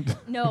around it.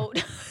 No.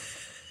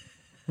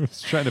 I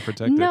was trying to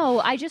protect it. No,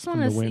 I just want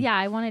the to. wind. Yeah,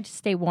 I wanted to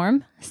stay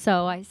warm.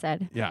 So I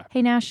said, Yeah.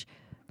 "Hey Nash,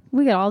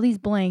 we got all these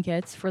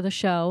blankets for the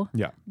show.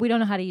 Yeah. We don't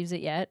know how to use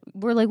it yet.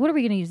 We're like, what are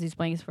we going to use these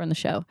blankets for in the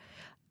show?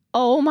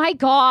 Oh my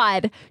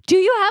God. Do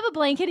you have a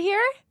blanket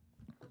here?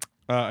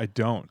 I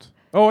don't.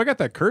 Oh, I got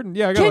that curtain.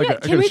 Yeah, I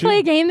got Can we play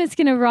a game that's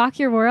going to rock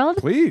your world?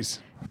 Please.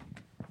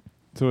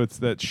 So it's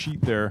that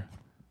sheet there.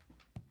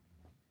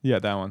 Yeah,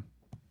 that one.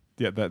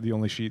 Yeah, the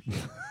only sheet.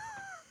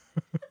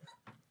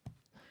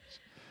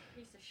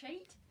 Piece of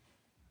shit.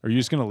 Are you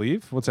just gonna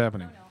leave? What's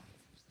happening? No.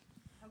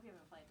 I'm going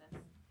to play this.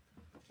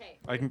 Okay.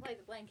 I can- play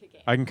the blanket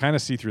game. I can kind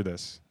of see through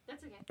this.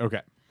 That's okay.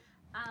 Okay.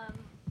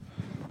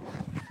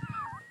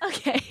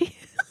 Okay.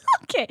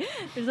 Okay.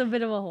 There's a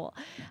bit of a hole.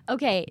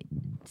 Okay.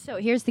 So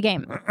here's the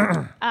game.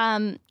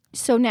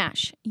 So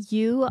Nash,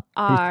 you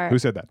are. Who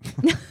said that?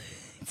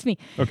 It's me.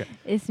 Okay.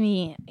 It's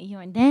me.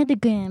 You're not a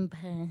grandpa.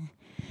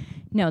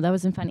 No, that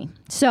wasn't funny.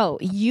 So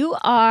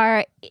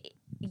you're.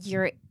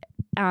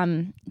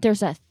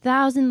 There's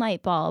 1,000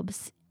 light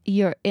bulbs.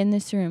 You're in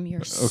this room.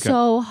 You're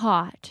so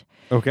hot.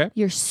 Okay.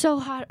 You're so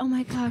hot. Oh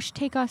my gosh!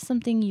 Take off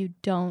something you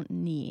don't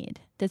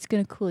need. That's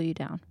gonna cool you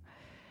down.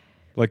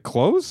 Like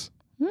clothes?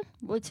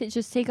 Well,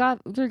 just take off.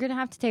 You're gonna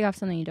have to take off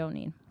something you don't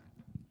need.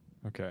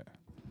 Okay.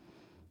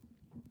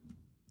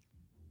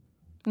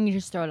 And you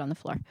just throw it on the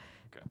floor.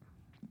 Okay.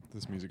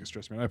 This music is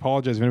stressing me. I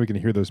apologize if anybody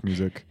can hear this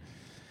music.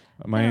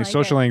 My like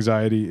social it.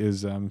 anxiety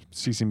is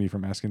ceasing me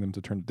from asking them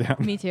to turn it down.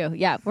 Me too.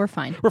 Yeah, we're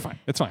fine. We're fine.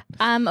 It's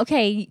fine.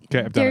 Okay.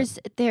 I've done it.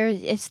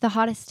 It's the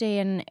hottest day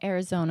in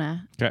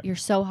Arizona. 'Kay. You're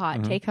so hot.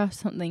 Mhm. Take off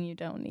something you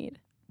don't need.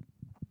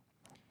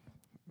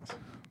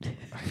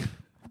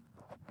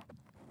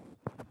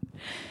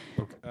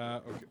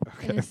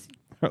 Okay. And just-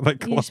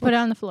 Like you just put it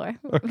on the floor.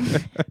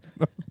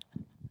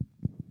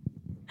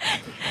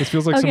 this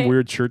feels like some Okay.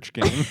 weird church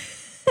game.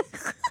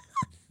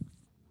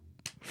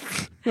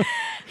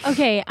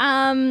 Okay.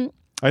 I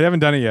haven't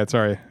done it yet.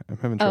 Sorry. I'm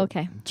having trouble.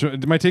 Okay.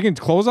 Am I taking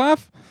clothes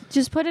off?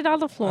 Just put it on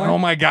the floor. Oh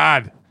my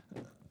God.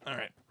 All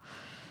right.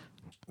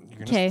 You're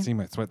going 'Kay. to see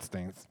my sweat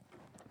stains.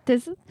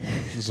 This.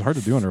 This is hard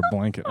to do under a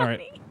blanket. All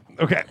right.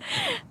 Okay.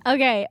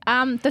 Okay.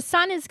 The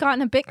sun has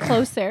gotten a bit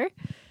closer,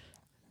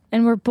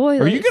 and we're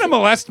boiling. Are you going to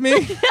molest me? No,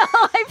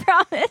 I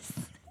promise.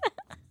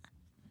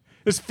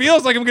 This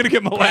feels like I'm going to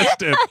get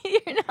molested.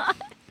 You're not.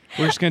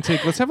 We're just going to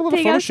let's have a little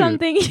Take photo off shoot.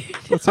 something.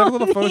 Let's have a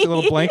little photo shoot, a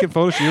little blanket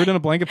photo shoot. You ever done a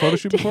blanket photo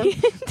shoot before?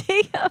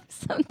 Take off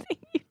something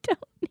you don't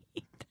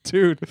need.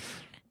 Dude.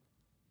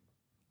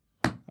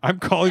 I'm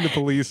calling the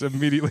police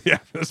immediately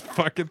after this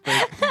fucking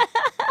thing.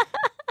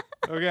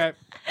 Okay.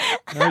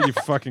 All right, you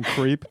fucking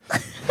creep.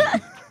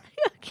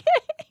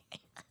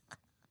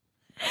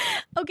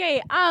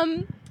 Okay.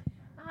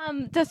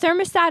 The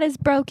thermostat is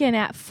broken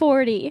at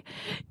 40.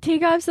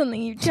 Take off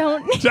something you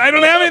don't need. I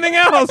don't have anything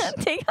else.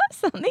 Take off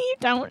something you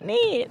don't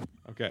need.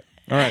 Okay.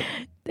 All right.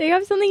 Take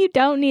off something you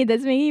don't need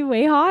that's making you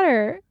way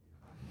hotter.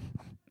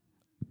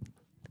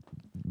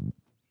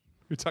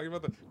 You're talking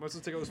about the. Must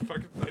have taken this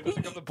fucking. I just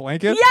take off the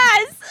blanket.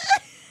 Yes.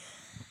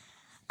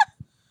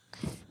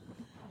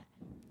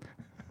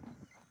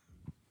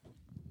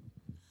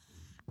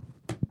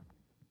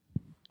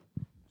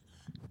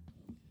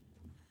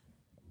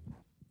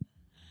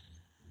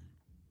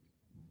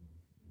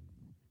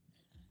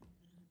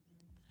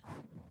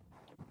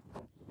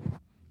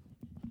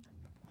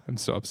 I'm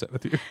so upset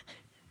with you.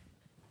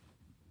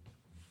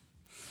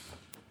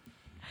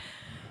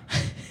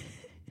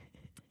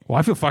 Well,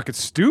 I feel fucking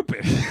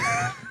stupid.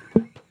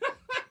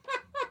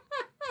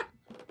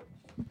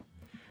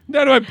 No,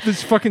 God,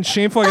 this fucking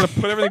shameful. I gotta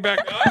put everything back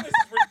on. This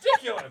is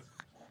ridiculous.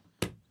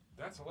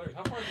 That's hilarious.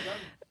 How far have you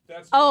gotten?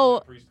 That's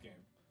the priest game.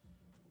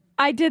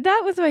 I did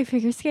that with my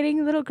figure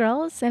skating little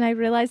girls, and I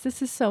realized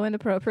this is so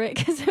inappropriate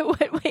because it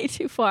went way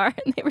too far,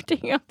 and they were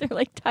taking off their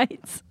like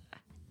tights.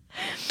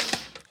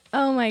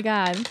 Oh my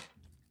God.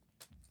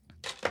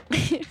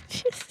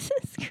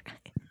 Jesus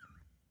Christ.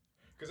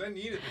 Because I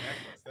needed the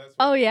necklace. That's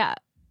Oh yeah.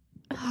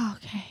 Oh,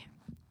 okay.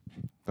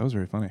 That was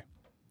very funny.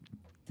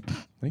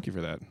 Thank you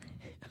for that.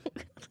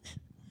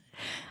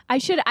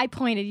 I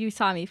pointed. You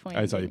saw me point.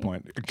 I saw you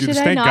point. Should I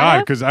Thank not God,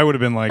 have? because I would have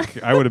been like,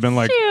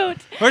 Shoot.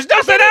 there's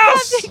nothing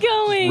else. Kept it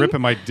going.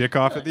 Ripping my dick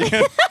off at the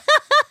end.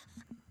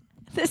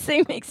 This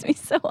thing makes me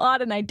so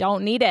odd, and I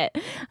don't need it.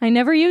 I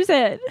never use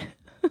it.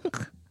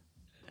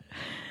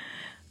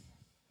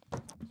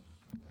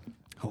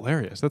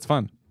 Hilarious. That's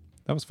fun.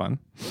 That was fun.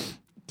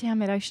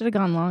 Damn it! I should have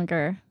gone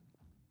longer.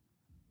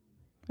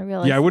 I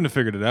realized. Yeah, I wouldn't have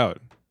figured it out.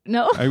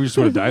 No. I just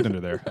would have died under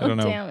there. I don't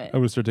know. Damn it. I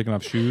would have started taking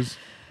off shoes,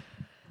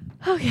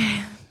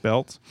 Okay.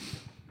 belt.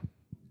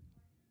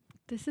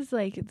 This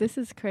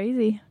is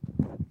crazy.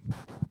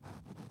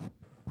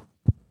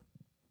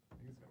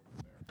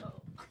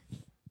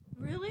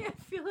 Really? I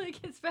feel like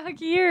it's back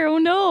here. Oh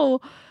no.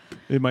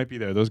 It might be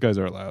there. Those guys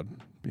are allowed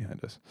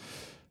behind us.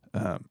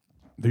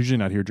 They're usually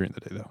not here during the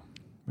day, though,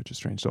 which is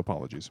strange. So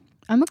apologies.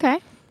 I'm okay.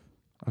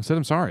 I said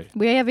I'm sorry.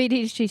 We have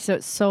ADHD, so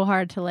it's so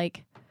hard to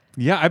like.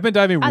 Yeah, I've been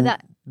diving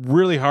that-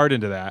 really hard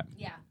into that.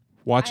 Yeah. I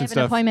Watching have an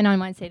stuff. appointment on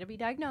Wednesday to be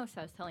diagnosed.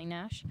 I was telling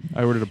Nash.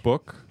 I ordered a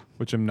book,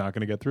 which I'm not going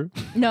to get through.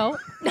 No.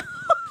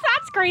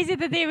 That's crazy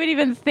that they would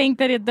even think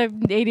that the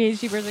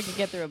ADHD person could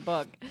get through a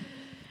book.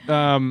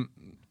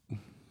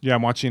 Yeah,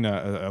 I'm watching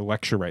a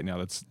lecture right now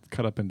that's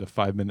cut up into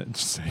 5-minute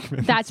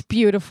segments. That's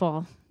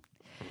beautiful.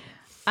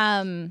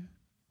 Yeah,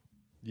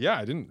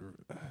 I didn't.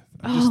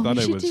 I just thought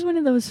we I should was. do one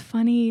of those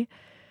funny.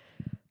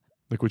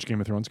 Like, which Game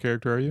of Thrones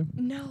character are you?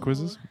 No.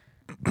 Quizzes?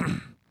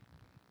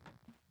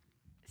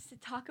 So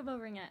talk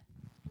about ringette.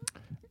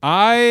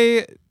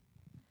 I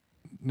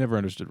never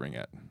understood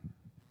ringette.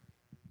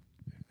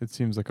 It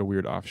seems like a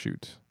weird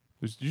offshoot.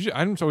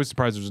 I'm always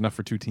surprised there's enough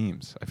for 2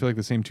 teams. I feel like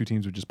the same 2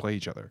 teams would just play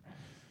each other.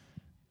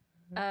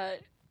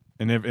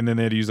 And then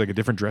they had to use like a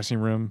different dressing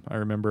room, I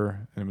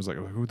remember. And it was like,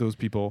 who are those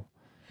people?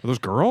 Are those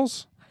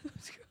girls? Are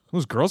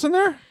those girls in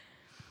there?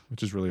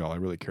 Which is really all I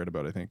really cared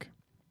about, I think.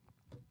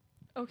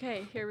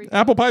 Okay, here we go.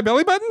 Apple pie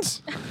belly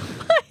buttons?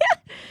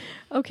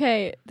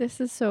 Okay, this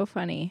is so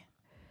funny.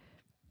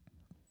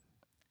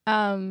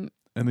 And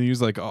they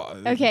use like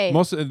Okay.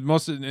 Most of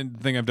the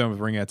thing I've done with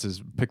ringettes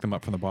is pick them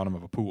up from the bottom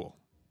of a pool.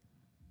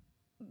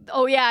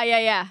 Oh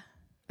yeah.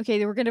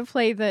 Okay, we're gonna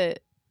play the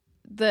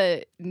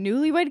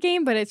newlywed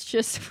game, but it's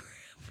just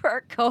for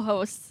our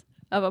co-hosts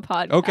of a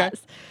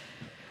podcast.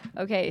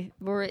 Okay,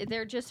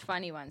 they're just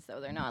funny ones though.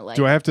 They're not like.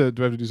 Do I have to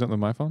do something with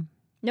my phone?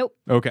 Nope.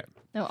 Okay.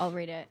 No, I'll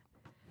read it.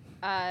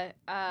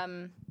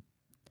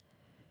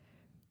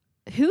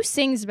 Who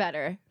sings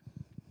better?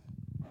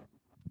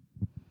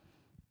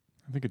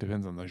 I think it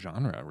depends on the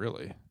genre,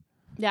 really.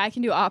 Yeah, I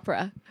can do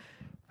opera.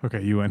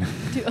 Okay, you win.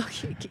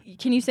 Okay,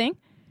 can you sing?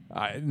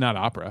 Not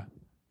opera.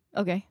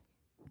 Okay.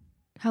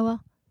 How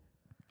well?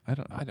 I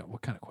don't.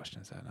 What kind of question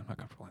is that? I'm not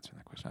comfortable answering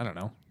that question. I don't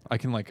know. I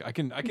can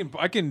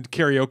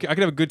karaoke. I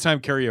can have a good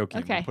time karaoke.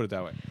 Okay. Put it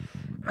that way.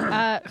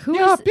 Who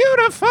You're is?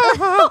 beautiful.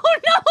 Oh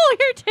no,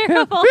 you're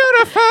terrible.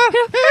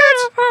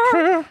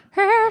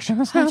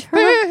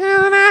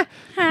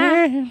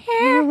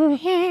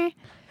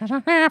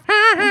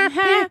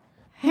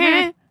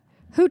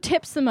 Who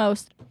tips the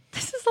most?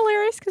 This is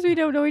hilarious because we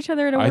don't know each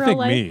other in a I real think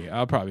life. me.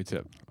 I'll probably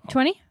tip.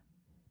 20?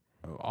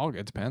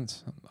 It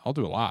depends. I'll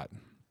do a lot.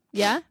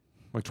 Yeah?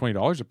 Like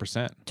 $20 a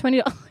percent.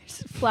 $20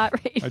 flat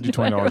rate. I do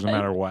 $20 no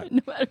matter what.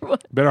 No matter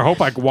what. Better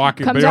hope I can walk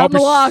in. Comes Better out hope in the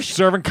you're wash.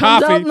 serving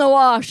Comes coffee. out in the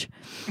wash.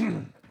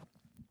 Who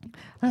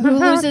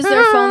loses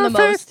their phone the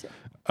most?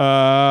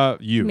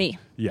 You. Me.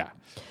 Yeah.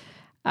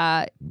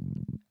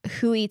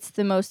 Who eats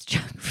the most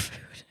junk food?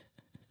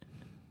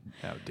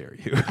 How dare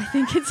you? I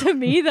think it's a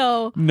me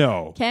though.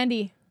 No.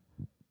 Candy.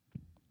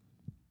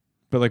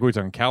 But like, we're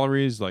talking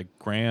calories, like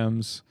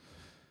grams.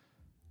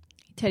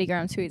 Teddy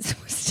Grahams. Who eats the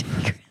most Teddy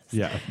Grahams?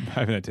 Yeah, I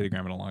haven't had Teddy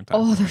Graham in a long time.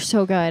 Oh, they're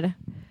so good.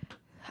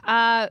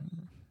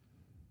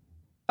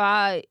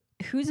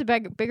 Who's a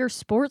bigger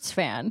sports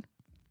fan?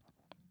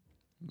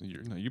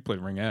 You played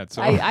ringette,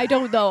 so I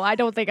don't know. I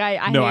don't think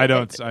I no, hate I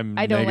don't. it. I'm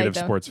I don't negative like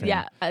them. sports fan.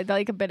 Yeah, I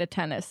like a bit of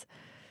tennis.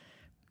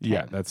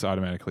 Yeah, that's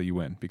automatically you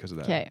win because of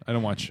that. 'Kay. I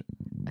don't watch.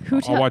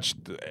 Who I'll watch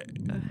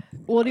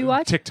What do you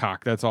watch?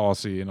 TikTok. That's all I'll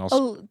see, and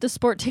Oh, the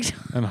sport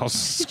TikTok. and I'll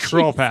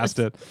scroll past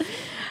it.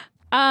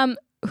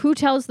 Who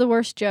tells the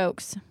worst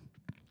jokes?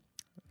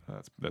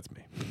 That's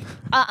me.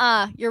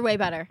 You're way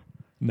better.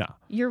 Nah.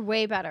 You're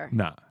way better.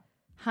 Nah.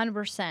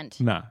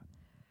 100%. Nah.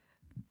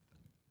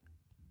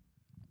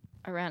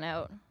 I ran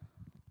out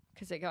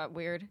because it got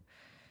weird.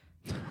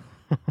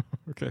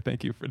 Okay,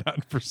 thank you for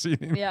not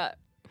proceeding. Yeah.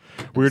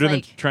 Weirder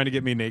like, than trying to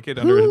get me naked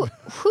under.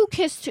 Who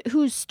kissed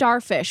who's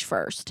starfish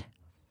first?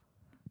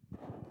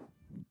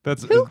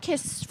 That's Who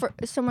kissed for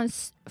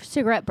someone's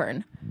cigarette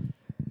burn?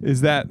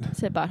 Is that?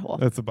 Said butthole.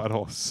 That's a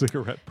butthole.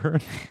 Cigarette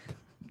burn.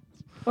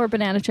 Or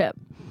banana chip.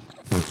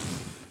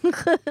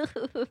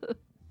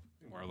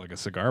 More like a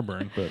cigar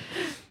burn, but.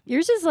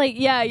 Yours is like,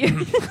 yeah.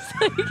 Yours is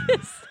like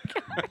a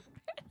cigar.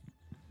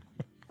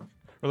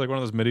 Or like one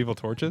of those medieval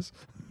torches.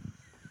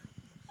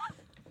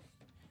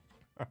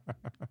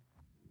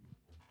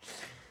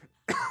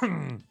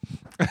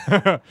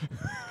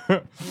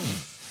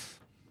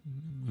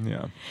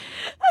 Yeah.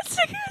 That's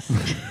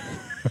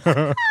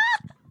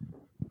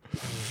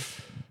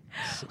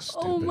so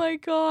Oh my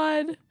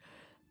god.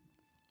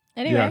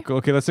 Anyway. Yeah. Cool.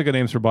 Okay. Let's think of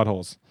names for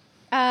buttholes.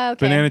 Okay.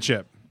 Banana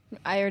chip.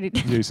 I already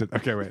did. You said.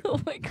 Okay. Wait. Oh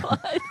my god.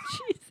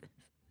 Jesus.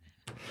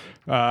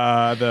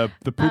 The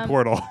poop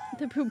portal.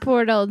 The poop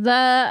portal.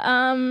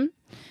 The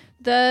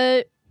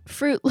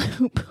Fruit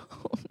Loop.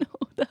 Oh no,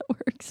 that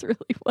works really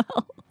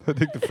well. I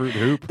think the fruit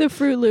hoop. The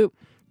Fruit Loop.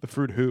 The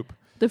fruit hoop.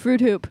 The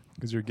Fruit Hoop.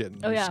 Because you're getting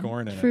Oh yeah.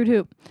 scoring in Fruit it.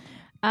 Hoop.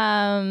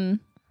 I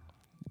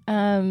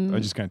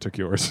just kind of took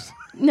yours.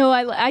 No,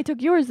 I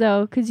took yours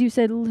though because you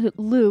said loop.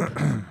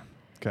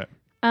 Okay.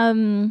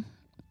 The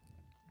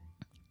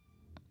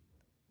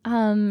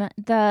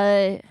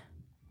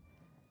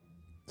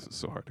This is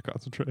so hard to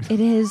concentrate. it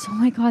is. Oh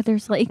my god,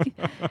 there's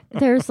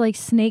like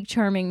snake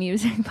charming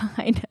music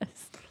behind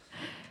us.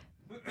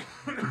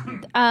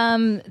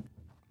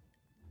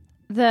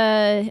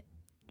 The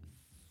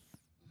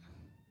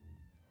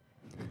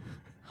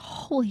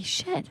holy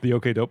shit. The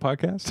OK Dope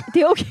podcast?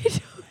 The OK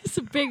Dope is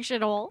a big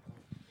shithole.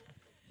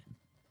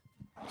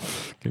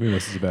 Maybe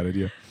this is a bad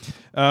idea.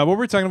 What were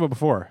we talking about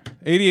before?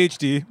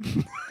 ADHD.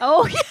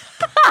 Oh yeah.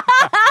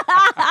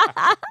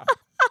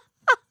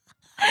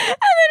 And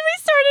then we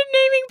started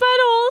naming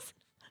buttholes.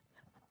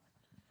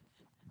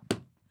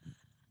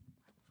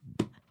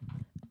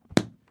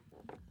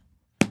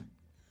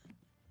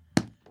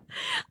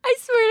 I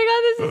swear to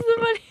God, this is the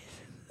funniest.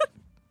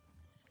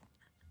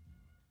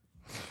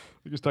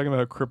 We're just talking about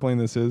how crippling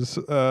this is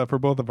for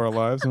both of our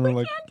lives, and we're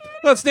like,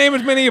 let's name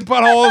as many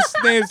buttholes.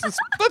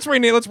 Let's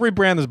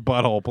rebrand this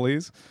butthole,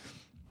 please.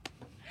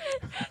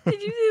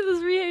 Did you see this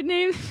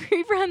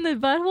rebrand the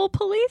butthole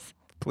police?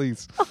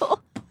 Please. Oh.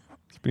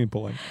 It's being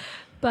polite.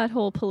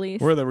 Butthole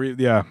police. We're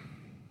the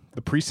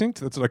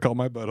precinct. That's what I call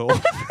my butthole.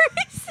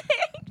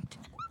 Precinct.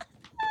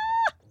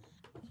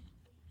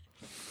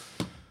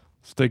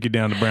 Let's take you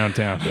down to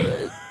Browntown.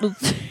 Browntown.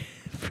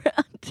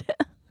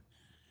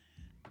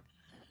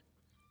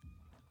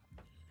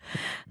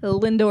 The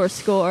Lindor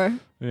score.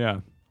 Yeah.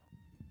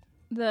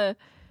 The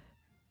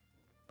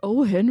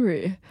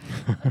Henry.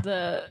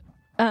 The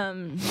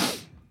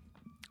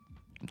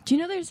do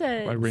you know there's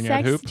a Like ringette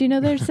sex? hoop? Do you know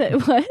there's a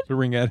what? The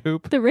ringette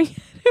hoop. The ringette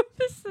hoop.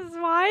 This is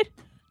wide.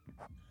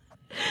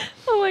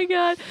 Oh my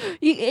god!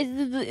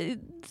 The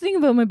thing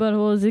about my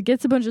butthole is it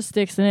gets a bunch of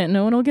sticks in it.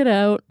 No one will get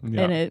out,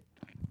 Yeah. and it.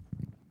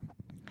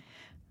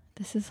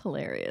 This is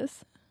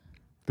hilarious.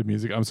 The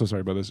music. I'm so sorry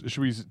about this.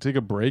 Should we take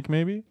a break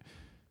maybe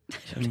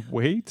and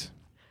wait?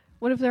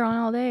 What if they're on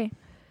all day?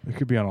 It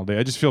could be on all day.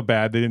 I just feel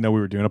bad. They didn't know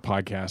we were doing a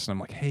podcast, and I'm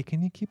like, hey,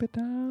 can you keep it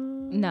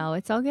down? No,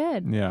 it's all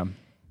good. Yeah.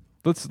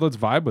 Let's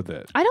vibe with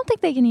it. I don't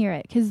think they can hear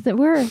it because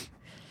we're.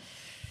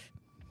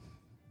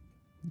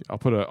 I'll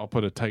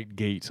put a tight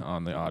gate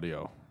on the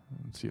audio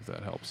and see if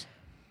that helps.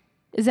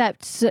 Is that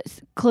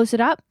close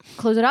it up?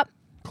 Close it up.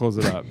 Close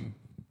it up.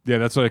 Yeah,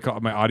 that's what I call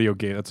my audio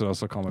gate. That's what I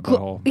also call my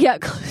butthole. Yeah,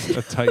 close it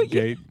A tight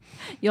gate.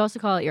 You also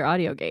call it your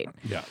audio gate.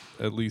 Yeah,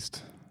 at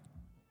least.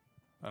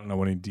 I don't know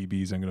what any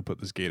dBs I'm going to put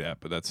this gate at,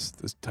 but that's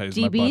as tight as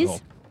dBs? my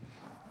butthole.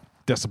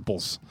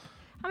 Decibels.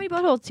 How many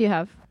buttholes do you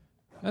have?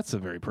 That's a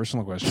very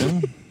personal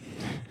question.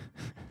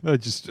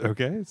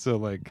 Okay. So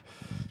like,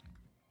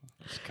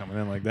 just coming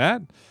in like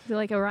that. Is it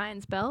like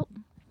Orion's belt?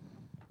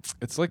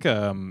 It's like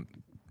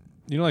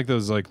like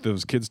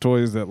those kids'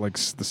 toys that like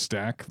the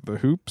stack the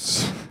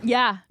hoops.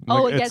 Yeah. Like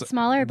Oh, it it's- gets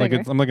smaller or Like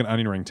bigger? I'm like an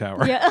onion ring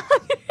tower. Yeah.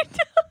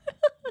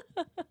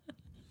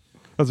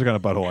 That's the kind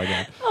of butthole I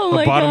got. Oh a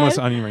my bottomless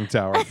God. onion ring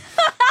tower.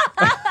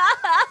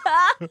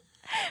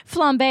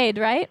 Flambéed,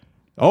 right?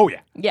 Oh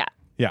yeah, Yeah.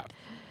 yeah,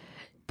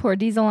 Pour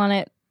diesel on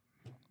it.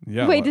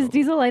 yeah. Wait, does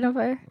diesel light on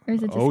fire? Or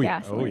is it just Oh, yeah.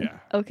 gasoline? Oh,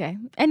 yeah. Okay.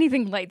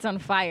 Anything lights on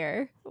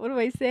fire. What am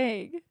I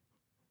saying?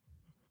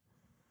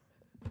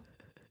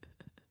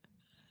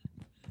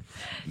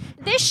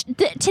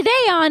 Today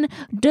on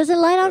Does It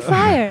Light on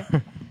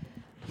Fire?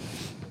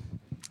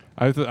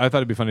 I thought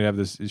it'd be funny to have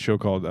this show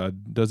called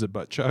 "Does It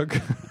Butt Chug."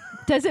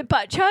 Does it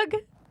butt chug?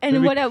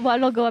 And Maybe-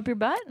 what'll go up your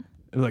butt?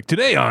 Like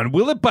today on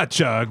 "Will It Butt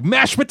Chug?"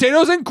 Mashed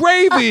potatoes and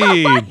gravy.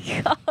 Oh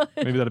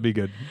Maybe that'd be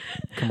good.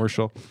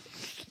 Commercial.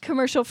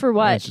 Commercial for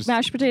what? it's just-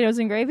 Mashed potatoes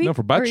and gravy? No,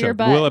 for butt Or your chug.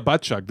 butt? Will It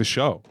Butt Chug? The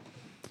show.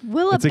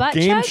 Will It's a a butt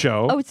game chug?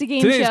 show. Oh, it's a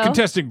game Today's show.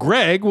 contestant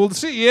Greg will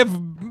see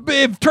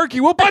if turkey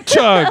will butt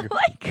chug. Oh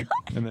my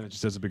God. And then it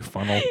just does a big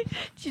funnel.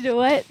 Do you know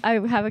what? I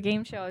have a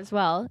game show as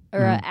well, or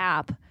Mm-hmm. an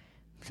app.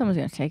 Someone's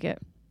gonna take it.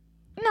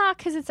 Nah,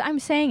 because I'm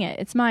saying it.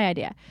 It's my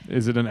idea.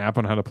 Is it an app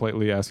on how to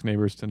politely ask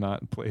neighbors to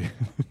not play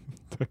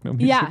techno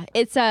music? Yeah,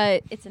 it's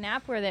an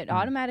app where that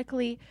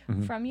automatically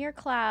Mm-hmm. from your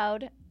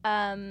cloud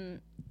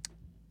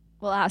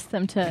will ask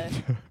them to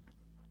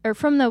or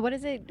from the, what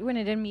is it when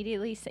it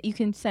immediately you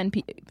can send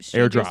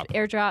AirDrop.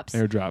 airdrops.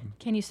 AirDrop.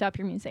 Can you stop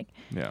your music?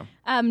 Yeah.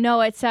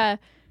 No, it's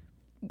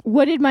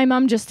what did my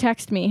mom just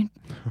text me?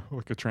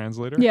 Like a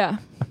translator? Yeah.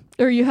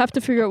 Or you have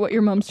to figure out what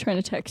your mom's trying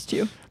to text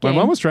you. My Gang.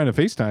 mom was trying to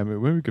FaceTime.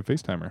 Maybe we could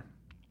FaceTime her.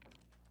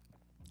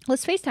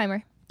 Let's FaceTime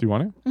her. Do you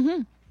want to?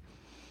 Mm-hmm.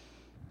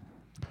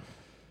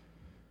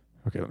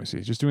 Okay, let me see.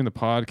 Just doing the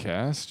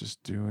podcast.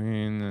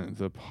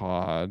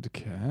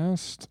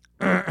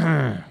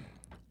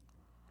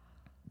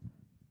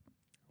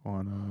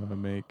 Want to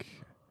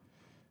make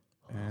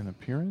an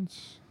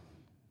appearance?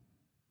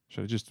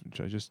 Should I just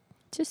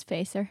Just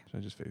face her.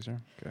 face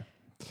her? Okay.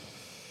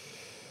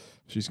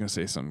 She's gonna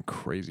say some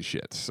crazy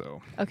shit.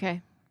 So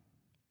Okay.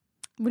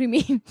 What do you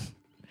mean?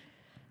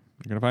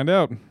 you're gonna find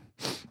out.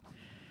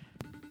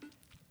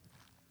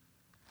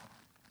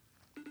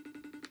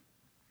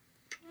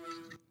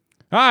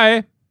 Hi.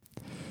 Oh,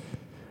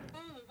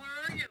 where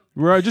are you?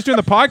 We're just doing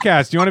the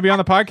podcast. Do you want to be on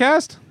the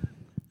podcast?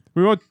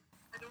 We won't.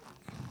 I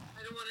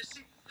don't want to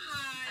see.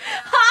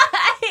 Hi.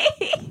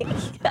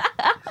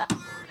 Hi.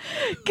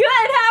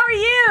 Good. How are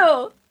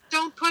you?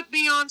 Don't put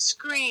me on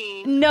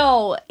screen.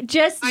 No,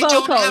 just I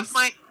vocals. don't have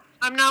my.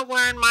 I'm not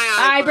wearing my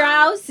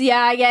eyebrows. Yeah,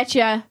 I get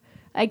you.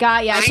 I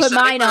got you. Nice I put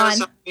mine on.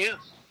 eyebrows you.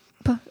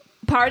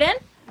 Pardon?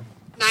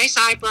 Nice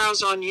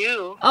eyebrows on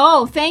you.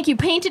 Oh, thank you.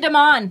 Painted them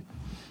on.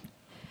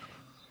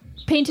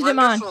 Painted them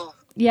on. Wonderful.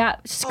 Yeah.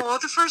 Oh,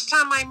 the first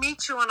time I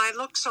meet you and I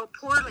look so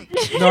poorly.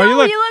 No, you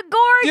look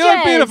gorgeous. You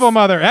look beautiful,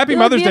 Mother. Happy You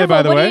look Mother's Day,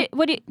 by the beautiful.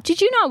 way. Did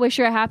you not wish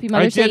her a happy I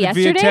Mother's Day did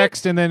yesterday? via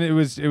text, and then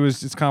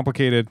it's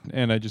complicated,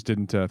 and I just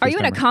didn't. Are you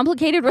in a FaceTime her.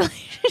 complicated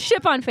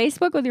relationship on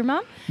Facebook with your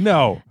mom?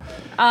 No,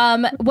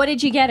 What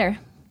did you get her?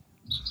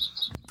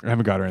 I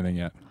haven't got her anything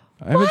yet.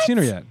 I haven't seen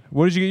her yet.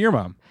 What did you get your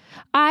mom?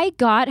 I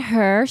got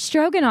her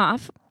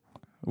stroganoff.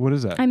 What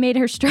is that? I made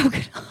her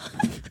stroganoff.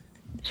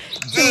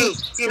 Hey,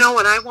 you know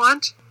what I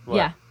want?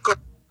 Yeah.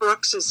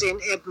 Brooks is in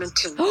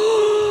Edmonton.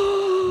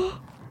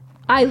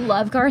 I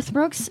love Garth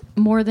Brooks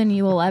more than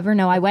you will ever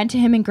know. I went to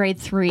him in grade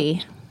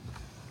 3.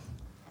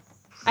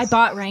 I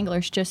bought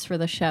Wranglers just for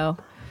the show.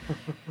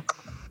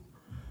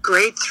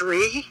 Grade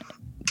 3?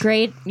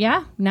 Grade,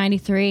 yeah,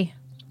 93.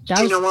 That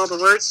Do you was know all the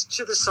words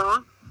to the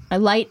song?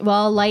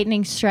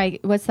 lightning strike.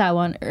 What's that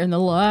one? In the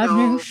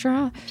lightning No.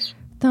 strike,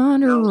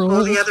 thunder No, go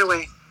rolls. the other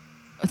way.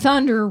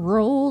 Thunder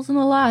rolls and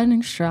the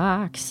lightning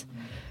strikes.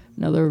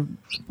 Another.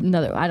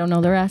 I don't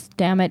know the rest.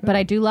 Damn it! But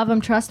I do love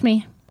him. Trust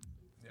me.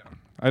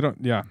 I don't.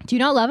 Yeah, Do you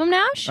not love him,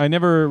 Nash? I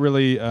never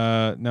really.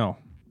 No,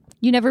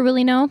 You never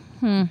really know.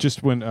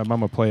 just when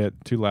Mom would play it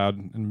too loud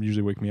and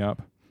usually wake me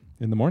up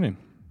in the morning.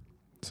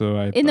 So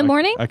In the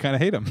morning? I kind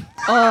of hate him.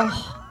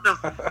 Oh,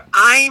 No,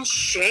 I'm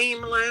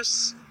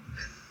shameless.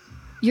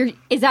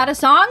 is that a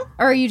song,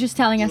 or are you just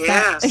telling us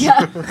Yes. that?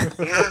 Yeah.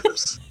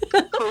 Yes.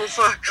 Oh,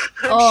 fuck.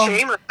 I'm Oh.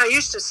 shameless. I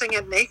used to sing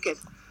it naked.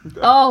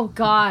 Oh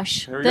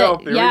gosh. Here we go.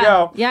 Here we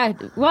go. Yeah.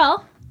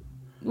 Well,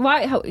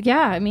 why? Yeah.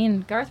 I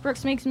mean, Garth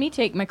Brooks makes me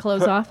take my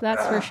clothes off.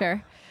 That's for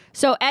sure.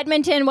 So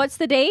Edmonton, what's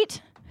the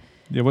date?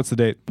 Yeah, what's the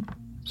date?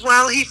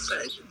 Well,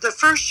 the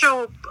first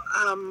show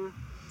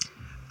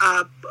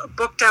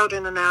booked out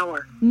in an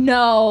hour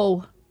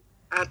No.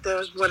 at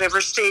the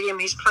whatever stadium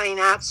he's playing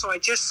at. So I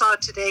just saw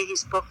today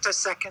he's booked a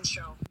second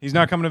show. He's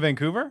not coming to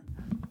Vancouver?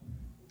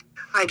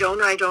 I don't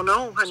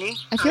know, honey.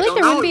 I feel like don't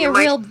there know. would be You a might-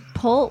 real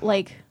pull.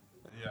 Like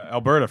Yeah,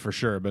 Alberta for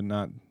sure, but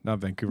not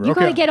Vancouver. you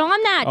Okay. gotta get on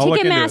that I'll look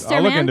into it. Ticketmaster,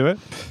 I'll look man. into it.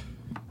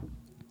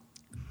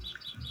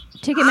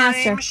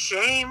 Ticketmaster. I'm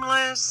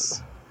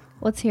shameless.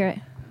 Let's hear it.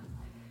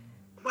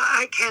 Well,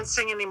 I can't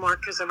sing anymore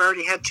because I've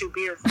already had 2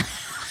 beers.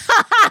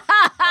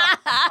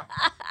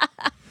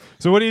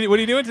 So what are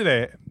you doing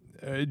today?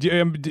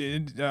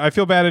 I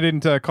feel bad I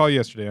didn't call you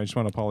yesterday. I just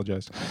want to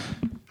apologize.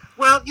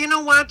 Well, you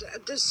know what?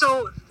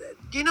 So,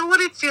 you know what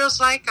it feels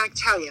like? I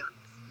tell you.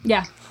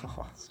 Yeah.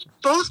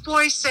 Both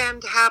boys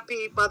send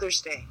Happy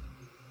Mother's Day.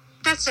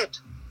 That's it.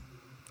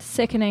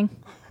 Sickening.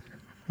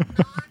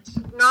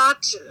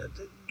 Not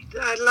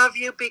I love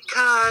you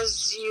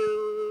because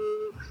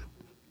you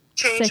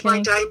changed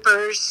my Sickening.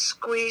 diapers,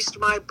 squeezed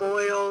my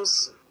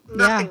boils,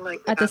 nothing Yeah.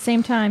 like that. At the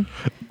same time,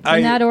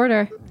 in that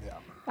order.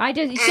 I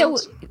did. So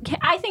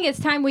I think it's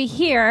time we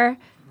hear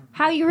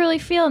how you really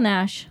feel,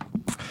 Nash.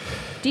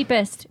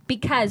 Deepest,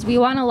 because we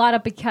want a lot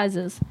of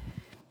becauses.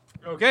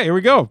 Okay, here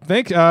we go.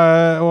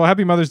 Well,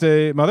 happy Mother's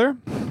Day, Mother.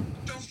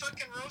 Don't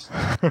fucking roast me.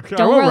 Okay, I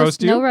Don't won't roast.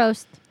 roast you. No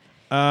roast.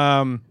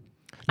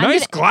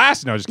 Nice gonna-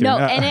 glass. No, just kidding. No,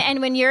 and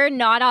when you're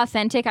not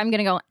authentic, I'm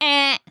gonna go.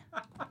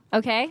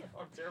 Okay.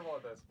 I'm terrible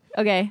at this.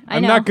 Okay. I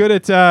I'm know. not good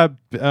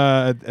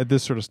at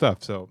this sort of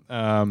stuff. So,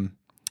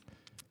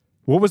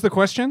 what was the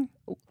question?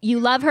 You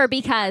love her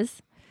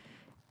because.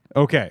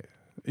 Okay.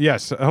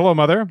 Yes. Hello,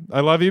 Mother. I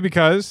love you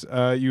because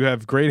you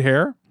have great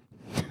hair.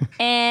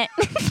 And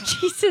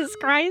Jesus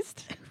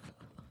Christ.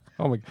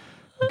 Oh my!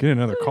 I'm getting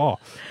another call.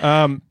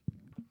 Yeah,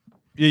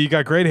 you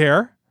got great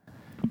hair.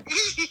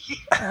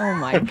 Oh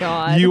my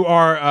God. You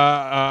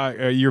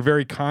are. You're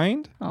very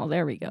kind. Oh,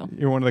 there we go.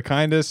 You're one of the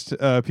kindest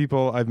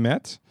people I've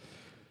met.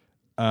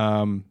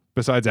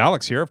 besides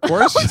Alex here, of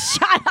course.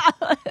 Shut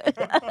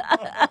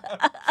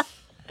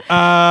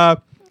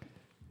up.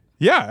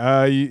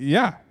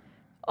 Yeah.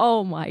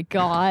 Oh my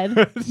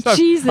God.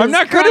 Jesus I'm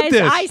not good Christ. at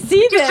this. I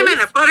see this. Just a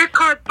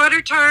minute.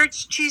 Butter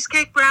tarts,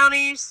 cheesecake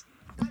brownies.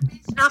 That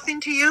means nothing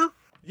to you?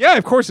 Yeah,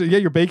 of course. Yeah,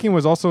 your baking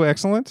was also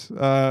excellent.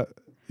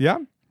 Yeah.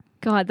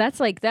 God, that's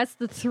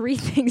the three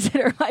things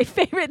that are my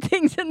favorite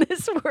things in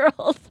this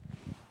world.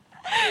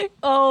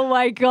 Oh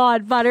my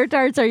God, butter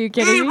tarts! Are you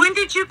kidding Hey, me? when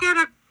did you get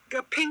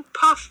a pink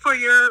puff for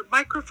your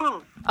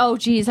microphone? Oh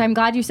geez, I'm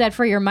glad you said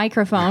for your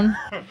microphone.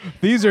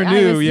 These are I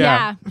new. was-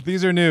 Yeah. yeah.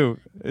 These are new.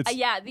 It's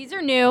Yeah, these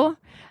are new.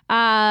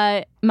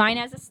 Mine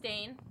has a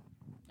stain.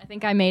 I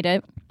think I made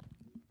it.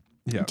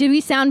 yeah. Did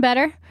we sound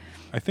better?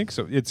 I think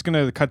so. It's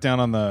gonna cut down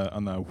on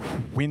the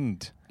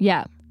wind.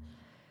 Yeah.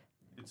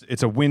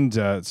 It's a wind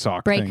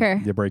sock Breaker.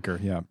 thing. Yeah, breaker.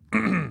 Yeah.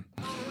 Oh,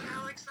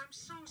 Alex, I'm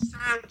so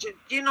sad.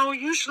 You know,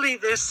 usually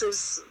this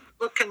is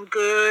looking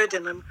good,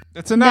 and I'm.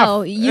 It's enough.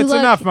 No, you it's look-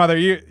 enough, Mother.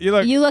 You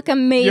look. You look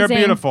amazing. You're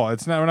beautiful.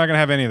 It's not. We're not gonna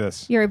have any of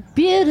this. You're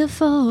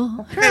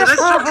beautiful. Hey,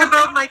 let's talk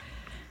about my.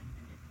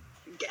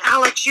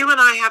 Alex, you and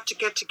I have to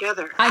get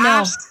together. I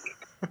know.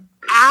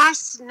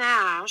 Ask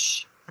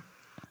Nash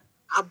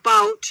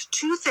about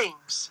two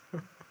things: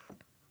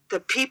 the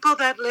people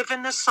that live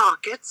in the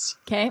sockets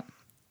Okay.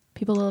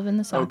 People live in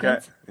the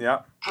sockets. Yeah.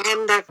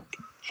 and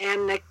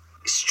the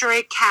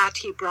stray cat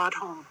he brought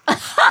home.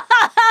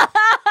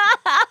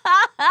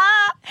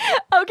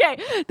 Okay.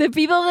 The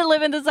people that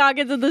live in the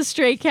sockets and the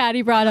stray cat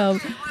he brought home.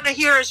 I want to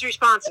hear his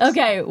responses.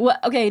 Okay.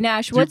 Okay,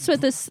 Nash. What's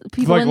with this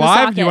people Like in the live?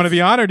 sockets? Do you want to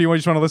be on, or do you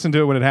just want to listen to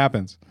it when it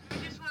happens? I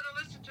just want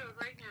to listen to it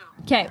right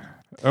now. Okay.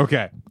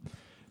 Okay.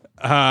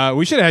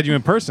 We should have had you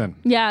in person.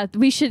 Yeah,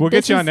 we should. We'll get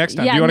this you is- on next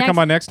time. Yeah, Do you want to come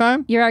on next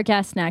time? You're our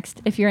guest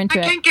next, if you're into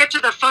I it. can't get to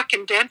the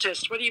fucking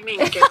dentist. What do you mean?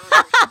 Get over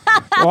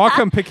it? Well, I'll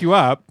come pick you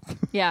up.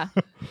 Yeah.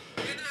 You're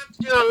gonna have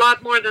to do a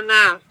lot more than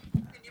that.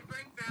 Can you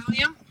bring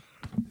Valium?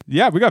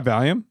 Yeah, we got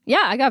Valium.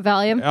 Yeah, I got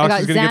Valium. I Alex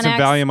got is gonna Xanax. get some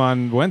Valium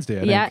on Wednesday.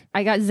 I Yeah, think.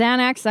 I got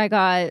Xanax. I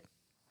got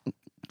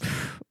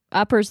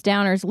uppers,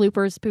 downers,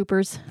 loopers,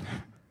 poopers,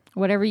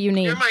 whatever you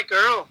need. You're my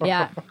girl.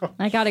 Yeah,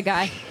 I got a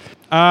guy.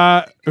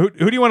 Who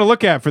do you want to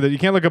look at for that? You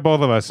can't look at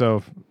both of us.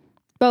 So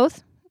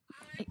Both.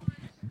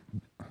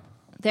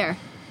 There.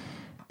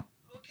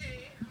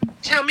 Okay.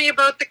 Tell me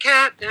about the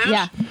cat, Nash.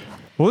 Yeah.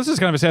 well, this is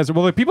kind of a sad.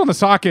 Well, the people in the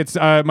sockets.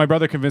 My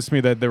brother convinced me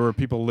that there were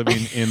people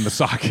living in the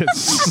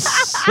sockets.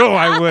 so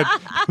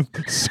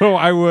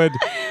I would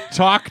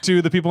talk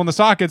to the people in the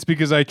sockets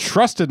because I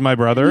trusted my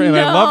brother and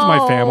I loved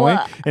my family,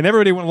 and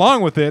everybody went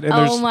along with it. And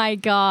Oh my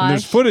gosh.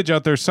 there's footage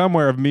out there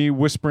somewhere of me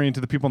whispering to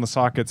the people in the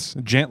sockets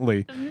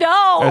gently.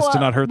 No. As to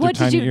not hurt their What,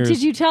 tiny ears.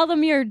 Did you tell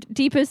them your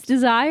deepest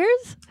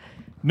desires?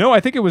 No, I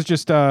think it was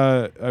just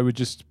I would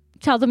just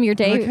Tell them your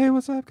day. like, hey,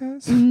 what's up,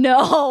 guys?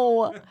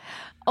 No.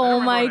 Oh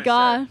my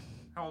god.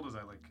 How old was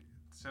I? Like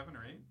 7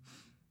 or 8?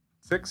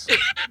 6?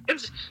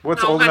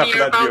 What's old enough for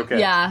that to be okay?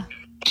 Yeah.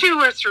 2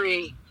 or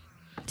 3.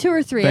 2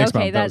 or 3. Thanks,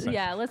 okay, Mom. That was nice.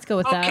 yeah, let's go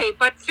with Okay, that.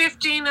 but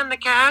 15 and the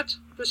cat,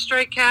 the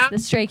stray cat. The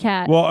stray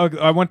cat. Well,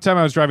 one time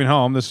I was driving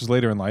home. This was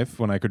later in life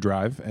when I could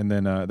drive, and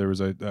then there was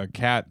a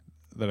cat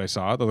that I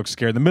saw that looked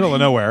scared in the middle of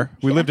nowhere.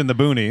 We lived in the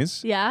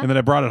boonies. Yeah. And then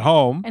I brought it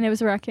home. And it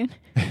was a raccoon.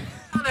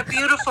 On a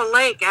beautiful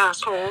lake,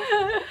 asshole.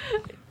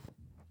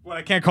 Well,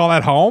 I can't call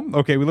that home.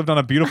 Okay, we lived on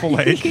a beautiful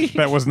lake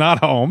that was not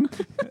home.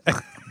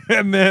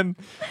 and then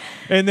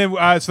so then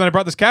I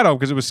brought this cat home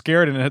because it was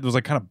scared and it was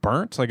like kind of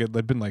burnt, like it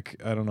had been like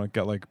I don't know, it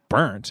got like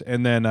burnt.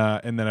 And then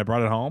I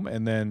brought it home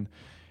and then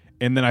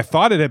I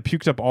thought it had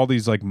puked up all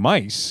these like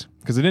mice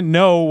because I didn't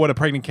know what a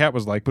pregnant cat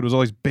was like, but it was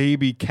all these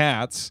baby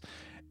cats.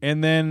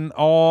 And then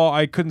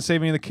I couldn't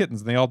save any of the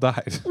kittens and they all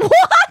died.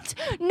 What?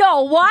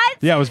 No, what?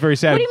 Yeah, it was very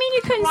sad. What do you mean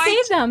you couldn't White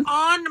save them?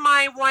 on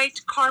my white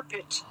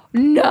carpet.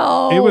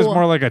 No. It was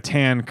more like a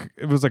tan.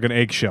 It was like an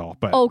eggshell,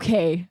 but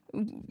Okay.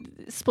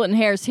 Splitting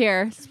hairs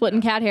here,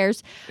 splitting cat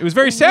hairs. it was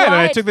very sad. And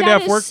I What? took the day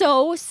That off work is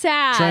so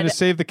sad. trying to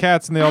save the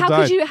cats, and they all how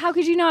died. How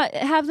could you not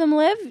have them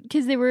live?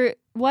 Because they were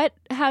what?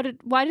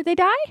 Why did they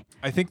die?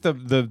 I think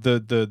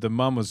the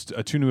mom was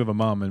too new of a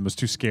mom and was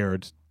too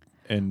scared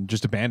and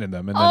just abandoned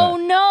them. And then Oh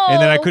no!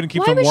 And then I couldn't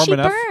keep Why them was warm she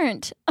enough.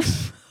 burnt?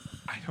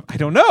 I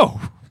don't know.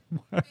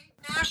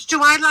 Nash,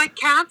 do I like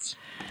cats?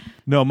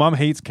 No, mom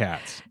hates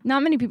cats.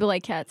 Not many people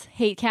like cats.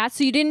 Hate cats.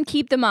 So you didn't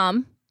keep the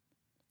mom.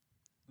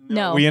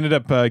 No. We ended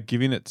up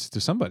giving it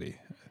to somebody.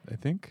 I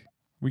think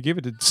we gave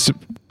it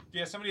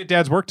to somebody at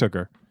Dad's work took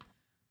her.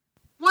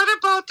 What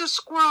about the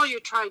squirrel you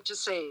tried to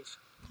save?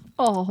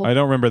 Oh. I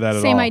don't remember that at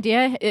all. Same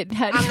idea. It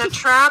had. And the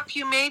trap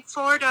you made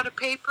for it out of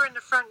paper in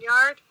the front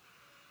yard?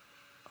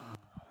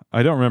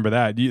 I don't remember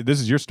that. This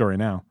is your story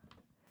now.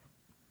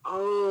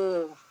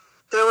 Oh,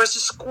 there was a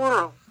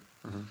squirrel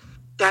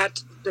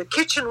that the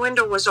kitchen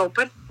window was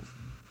open,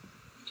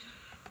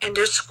 and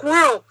the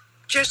squirrel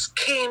just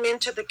came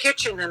into the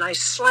kitchen, and I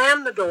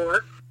slammed the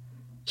door.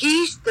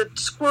 The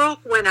squirrel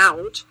went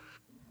out,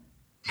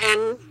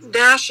 and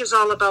Nash is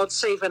all about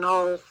saving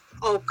all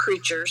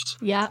creatures,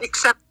 Yeah.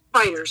 except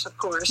spiders, of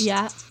course.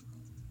 Yeah.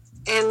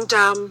 And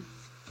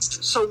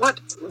So what?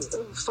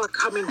 Oh, fuck,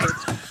 hummingbird.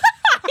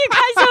 You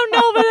guys don't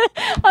know,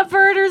 but a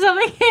bird or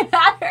something came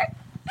at her.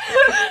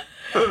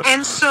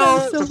 And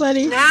so, so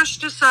funny. Nash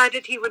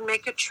decided he would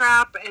make a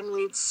trap and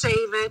we'd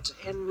save it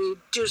and we'd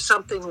do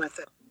something with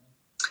it.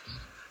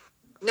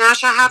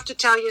 Nash, I have to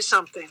tell you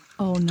something.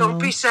 Oh, no. Don't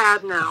be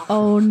sad now.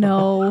 Oh,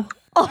 no.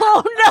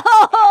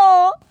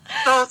 Oh, no.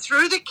 So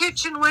through the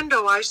kitchen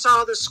window, I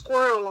saw the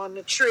squirrel on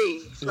the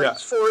tree, like Yeah.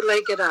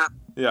 four-legged up.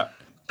 Yeah.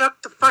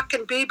 Took the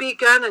fucking BB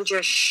gun and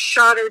just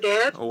shot her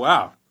dead. Oh,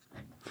 wow.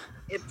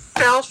 It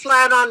fell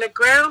flat on the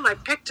ground. I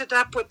picked it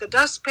up with the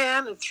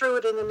dustpan and threw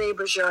it in the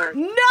neighbor's yard.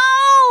 No.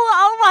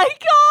 Oh, my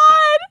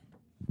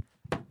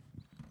God.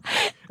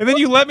 And then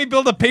you let me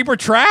build a paper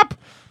trap?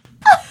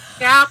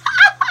 Yeah.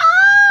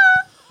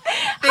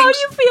 How do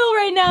you feel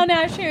right now,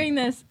 Nash, hearing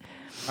this?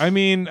 I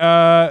mean,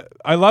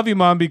 I love you,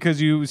 Mom,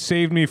 because you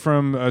saved me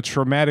from a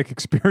traumatic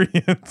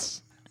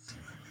experience.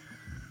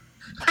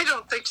 I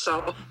don't think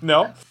so.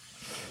 No?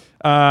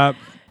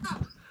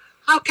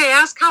 Okay,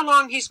 ask how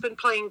long he's been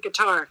playing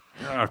guitar.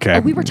 Okay.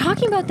 We were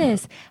talking about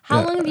this.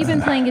 How long have you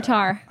been playing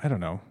guitar? I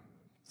don't know.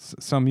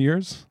 Some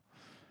years?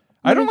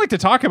 I don't like to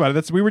talk about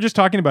it. We were just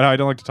talking about how I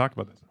don't like to talk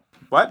about this.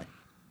 What?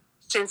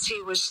 Since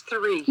he was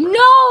 3.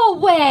 No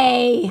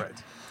way. Right.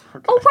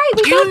 Okay. Oh, right.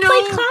 We Do both you know,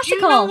 played do classical.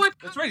 you know what?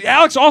 That's right.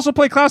 Alex also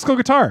played classical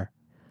guitar.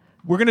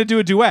 We're going to do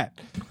a duet.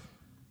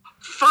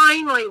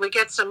 Finally, we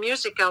get some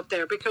music out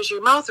there because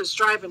your mouth is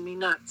driving me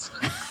nuts.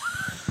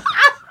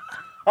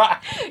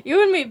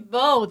 You and me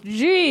both.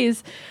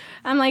 Jeez.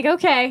 I'm like,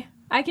 okay,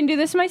 I can do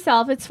this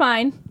myself. It's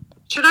fine.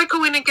 Should I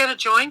go in and get a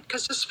joint?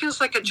 Because this feels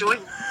like a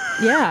joint.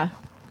 Yeah,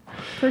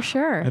 for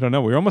sure. I don't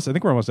know. I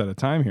think we're almost out of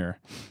time here.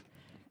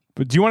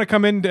 But do you want to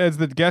come in as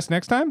the guest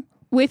next time?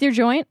 With your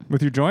joint?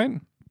 With your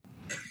joint?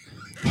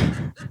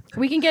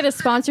 We can get a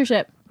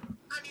sponsorship.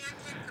 Honey,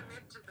 I can't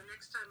commit to the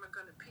next time I'm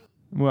going to pee.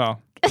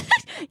 Well,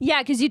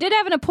 Yeah, because you did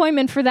have an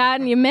appointment for that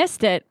and you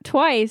missed it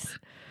twice.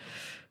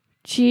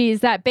 Jeez,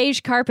 that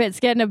beige carpet's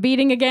getting a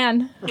beating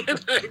again.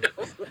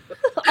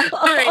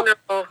 I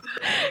know.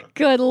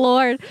 Good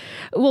Lord.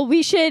 Well,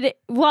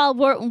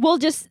 we'll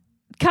just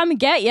come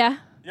get you.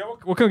 yeah,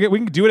 we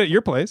can do it at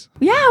your place.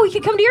 Yeah, we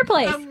could come to your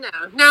place.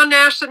 Now,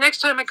 Nash, the next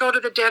time I go to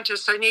the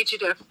dentist, I need you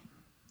to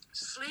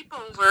sleep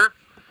over,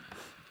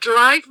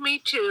 drive me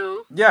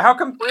to, Yeah, how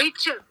come?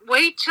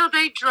 wait till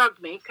they drug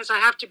me, because I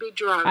have to be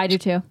drugged. I do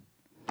too.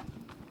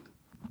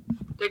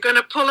 They're going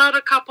to pull out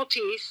a couple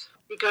teeth.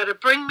 You got to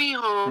bring me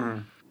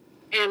home,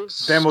 and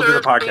Then we'll do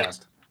the serve me-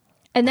 podcast.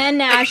 And then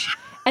Nash,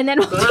 and then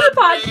we'll do the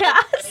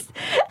podcast.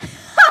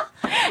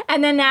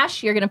 And then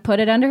Nash, you're going to put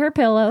it under her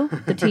pillow,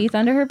 the teeth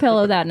under her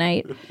pillow that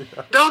night.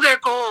 No, they're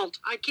gold.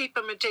 I keep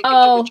them and take them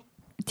Oh, to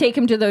the... take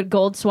him to the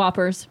gold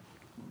swappers.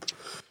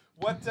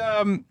 What?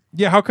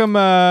 Yeah, how come?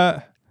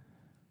 Oh,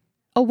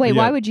 wait,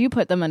 Yeah. why would you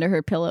put them under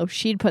her pillow?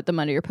 She'd put them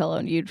under your pillow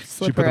and you'd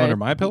slip She put her them a- under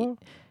my pillow?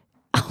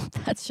 Oh,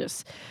 that's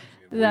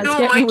No, my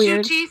getting 2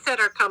 weird. teeth that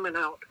are coming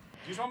out. Do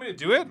you just want me to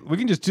do it? We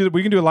can just do it.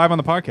 We can do it live on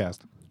the podcast.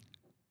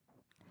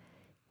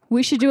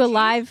 We should do a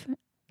live.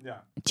 Yeah.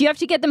 Do you have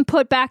to get them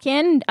put back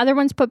in? Other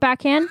ones put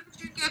back in?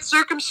 You get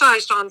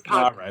circumcised on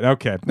All pub. right.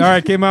 Okay. All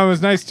right, K-Mom. It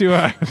was nice to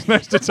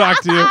nice to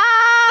talk to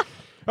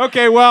you.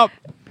 Okay. Well,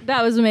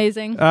 That was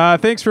amazing.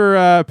 thanks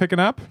for picking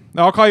up.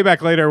 I'll call you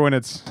back later when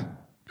it's.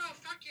 No,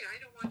 fuck you. I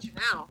don't want you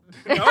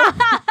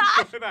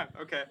now.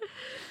 No. Okay.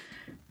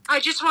 I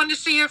just wanted to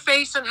see your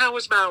face, and how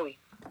was Maui?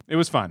 It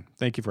was fun.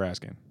 Thank you for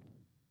asking.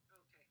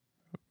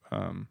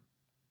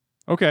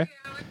 Okay.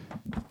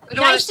 I don't Nice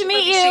wanna to meet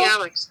let me you. See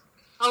Alex.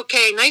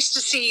 Okay, nice to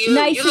see you.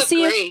 Nice you to look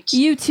see great. you.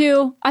 You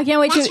too. I can't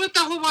wait What's to. with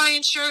the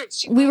Hawaiian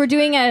shirts? You We were both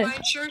doing wear a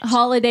Hawaiian shirts?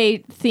 holiday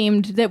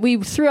themed that we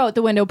threw out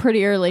the window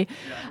pretty early.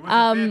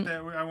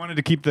 I wanted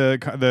to keep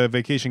the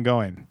vacation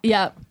going.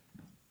 Yeah.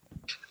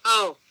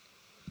 Oh,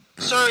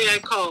 sorry, I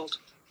called.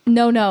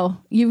 No.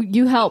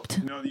 You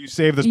helped. No, you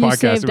saved this You podcast.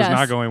 saved It was us.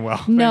 not going well.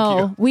 Thank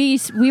No, we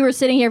were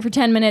sitting here for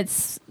 10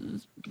 minutes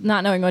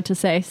not knowing what to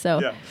say. So,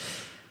 you. Yeah.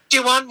 Do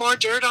you want more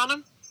dirt on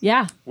him?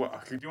 yeah. Well,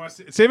 do you want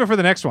to save it for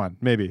the next one?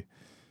 Maybe.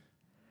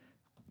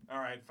 All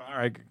right. All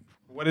right.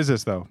 What is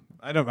this though?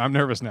 I'm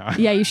nervous now.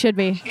 Yeah, you should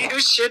be. You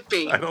should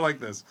be. I don't like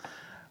this.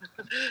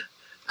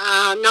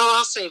 No,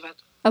 I'll save it.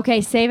 Okay,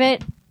 save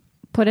it.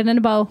 Put it in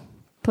a bow.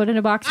 Put it in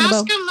a box in a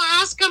bow.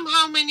 Ask him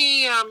how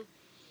many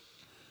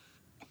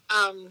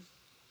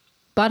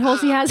Buttholes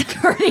he has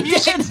already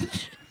did.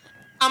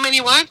 how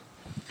many what?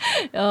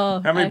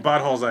 Oh, How many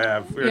buttholes I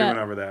have? We already Yeah. went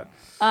over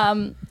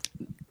that.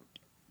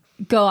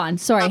 go on.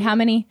 Sorry, how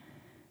many?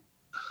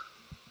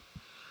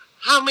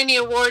 How many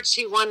awards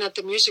he won at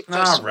the music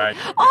festival? All right.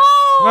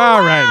 Oh,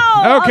 All right.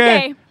 wow.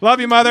 Okay. Love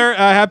you, Mother.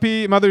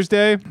 Happy Mother's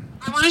Day.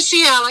 I want to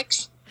see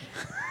Alex.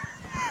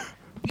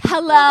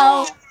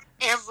 Hello.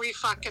 Every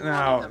fucking one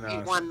No, of them. He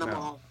no, won them no.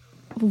 all.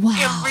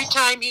 Wow. Every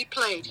time he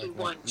played, he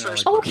won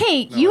first.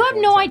 Okay, you have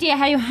no idea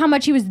how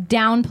much he was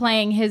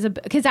downplaying his,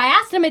 because I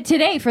asked him it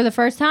today for the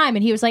first time,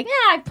 and he was like, "Yeah,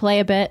 I play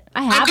a bit.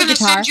 I have I'm a going to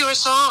guitar." send you a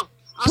song.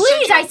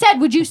 Please, I said,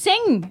 "Would you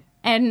sing?"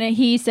 And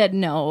he said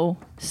no.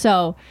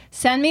 So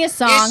send me a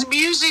song.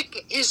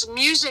 His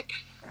music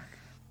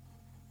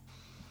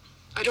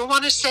I don't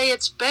want to say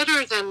it's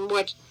better than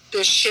what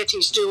this shit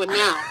he's doing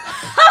now.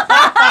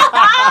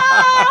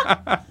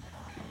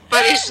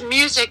 But his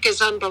music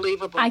is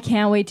unbelievable. I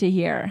can't wait to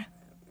hear.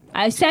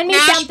 Send me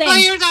Nash, something,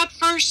 play her that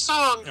first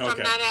song from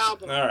Okay. that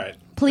album. All right.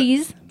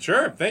 please.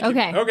 Sure. Thank you.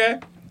 Okay. Okay.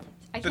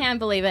 I can't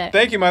believe it.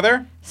 Thank you,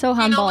 Mother. So You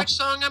know humble. which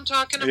song I'm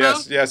talking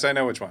about? Yes, I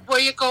know which one. Where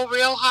you go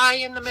real high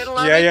in the middle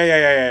of Yeah, it?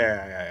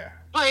 yeah.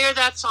 Play her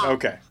that song.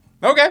 Okay.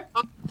 How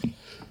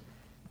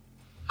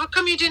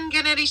come you didn't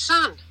get Eddie's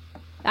son?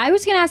 I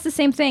was gonna ask the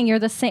same thing. You're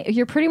the same.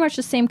 You're pretty much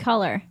the same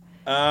color.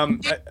 I'm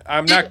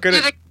not good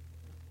at.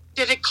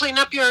 Did it clean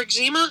up your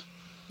eczema?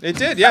 It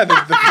did, yeah.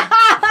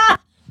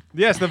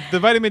 Yes, the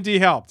vitamin D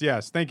helped.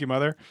 Yes, thank you,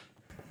 Mother.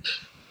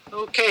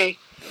 Okay.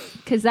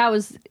 Because that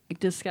was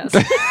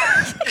disgusting.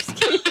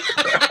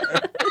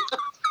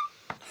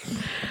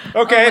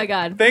 Okay. Oh my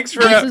God. Thanks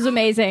for. This was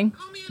amazing.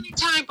 Call me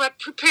anytime, but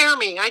prepare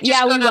me. I just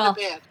Yeah, we got out will. of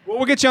bed. Well,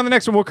 we'll get you on the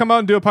next one. We'll come out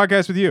and do a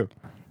podcast with you.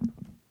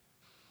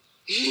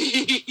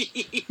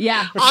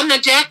 Yeah. On the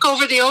deck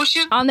over the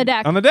ocean? On the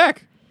deck. On the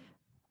deck.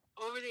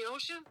 Over the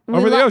ocean?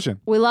 Over the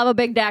ocean. We love a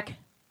big deck.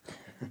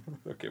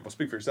 Okay, well,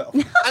 speak for yourself.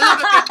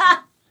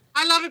 I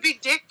love a big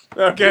dick.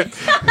 Okay.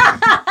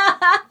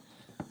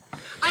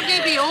 I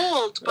may be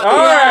old, but All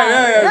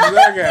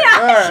right. Okay.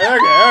 All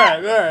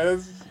right.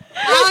 That's-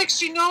 Alex,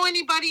 do you know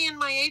anybody in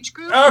my age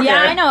group? Okay.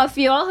 Yeah, I know a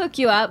few. I'll hook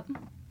you up.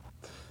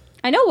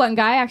 I know one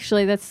guy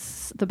actually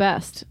that's the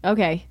best.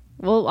 Okay.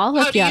 Well, I'll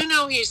How hook do you you up.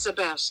 know he's the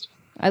best?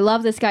 I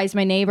love this guy. He's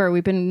my neighbor.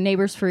 We've been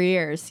neighbors for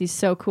years. He's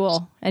so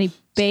cool. And he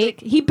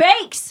bakes.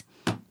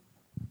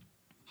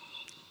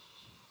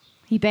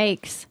 He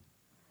bakes.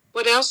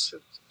 What else?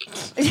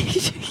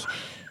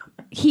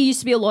 He used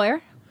to be a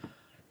lawyer.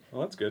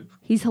 Well, that's good.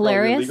 He's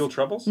hilarious. Legal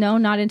troubles? No,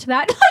 not into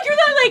that. You're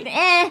not like,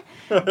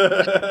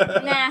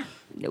 nah.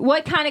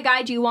 What kind of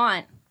guy do you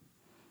want?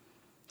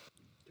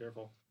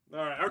 Careful. All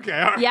right. Okay.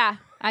 All right. Yeah,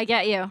 I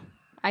get you.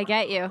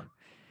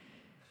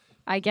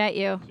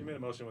 She made a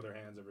motion with her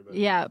hands, everybody.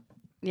 Yeah.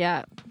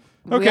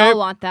 We Okay. all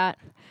want that.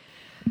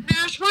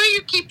 Nash, why do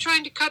you keep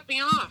trying to cut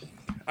me off?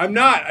 I'm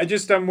not.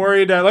 I'm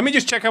worried. Let me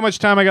just check how much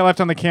time I got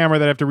left on the camera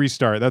that I have to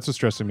restart. That's what's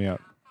stressing me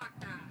out. Fuck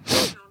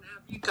that.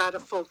 You got a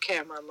full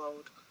camera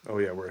load. Oh,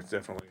 yeah. We're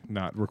definitely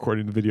not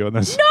recording the video on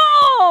this. No!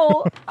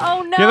 Oh,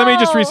 no. Okay, let me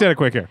just reset it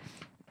quick here.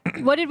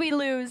 What did we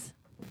lose?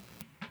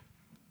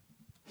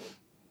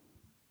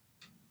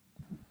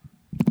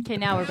 Okay,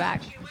 now we're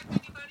back. You with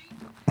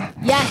anybody?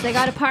 Yes, I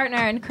got a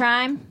partner in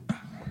crime.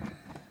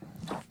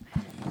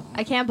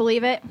 I can't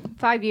believe it.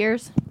 5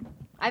 years.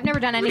 I've never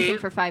done anything Really?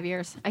 for 5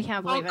 years. I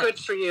can't Oh, believe good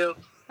for you.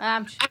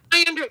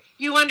 it.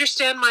 You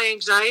understand my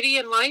anxiety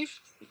in life?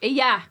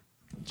 Yeah.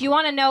 Do you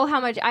want to know how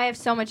much? I have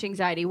so much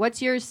anxiety.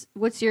 What's yours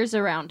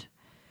around?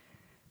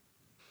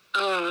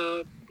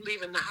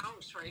 Leaving the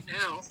house right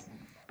now.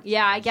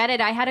 Yeah, I get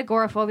it. I had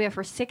agoraphobia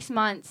for 6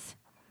 months.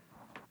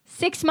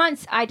 6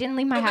 months. I didn't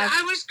leave my But house.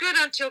 I was good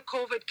until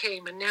COVID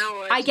came, and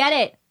now I get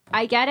it.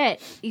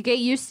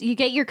 You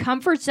get your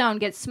comfort zone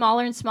gets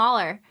smaller and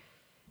smaller.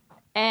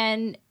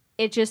 And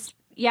it just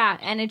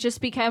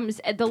becomes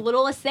the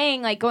littlest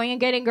thing, like going and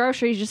getting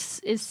groceries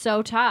just is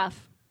so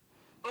tough.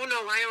 Oh no,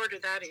 I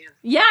ordered that in.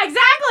 Yeah,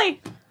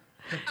 exactly.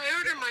 I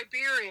ordered my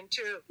beer in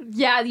too,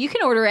 Yeah, you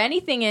can order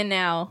anything in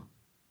now.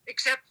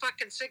 except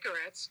fucking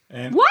cigarettes.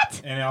 And,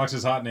 What? And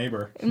Alex's hot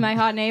neighbor. My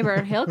hot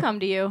neighbor, he'll come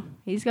to you.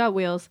 He's got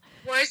wheels.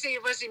 Was he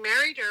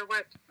married or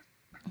what?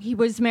 He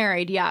was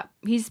married, yeah.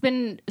 He's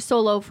been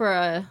solo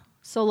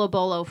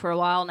bolo for a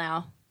while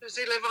now. Does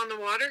he live on the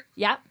water?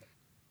 Yep.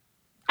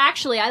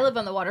 Actually, I live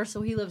on the water,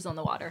 so he lives on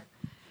the water.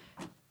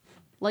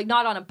 Like,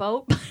 not on a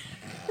boat.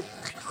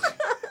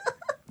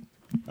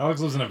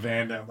 Alex lives in a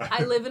van down by.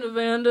 I live in a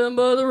van down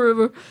by the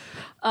river.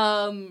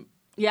 I'll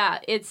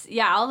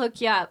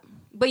hook you up.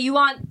 But you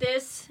want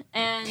this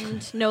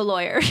and no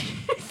lawyer.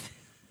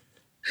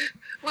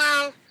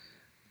 Well,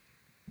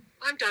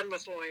 I'm done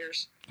with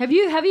lawyers. Have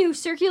you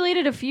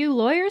circulated a few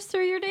lawyers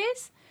through your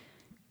days?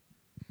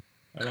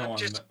 I don't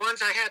want Just to. the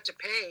ones I had to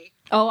pay.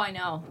 Oh, I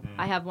know.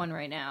 I have one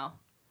right now.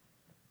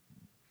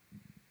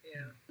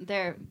 Yeah.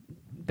 They're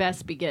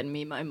best be getting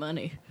me my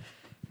money.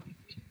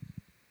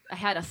 I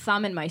had a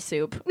thumb in my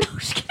soup. No,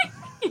 just kidding.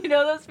 You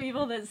know those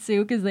people that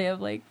sue because they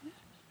have like...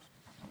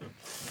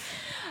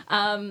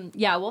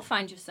 Yeah, we'll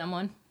find you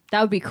someone. That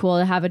would be cool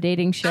to have a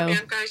dating show. Some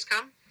young guys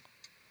come.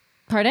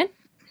 Pardon?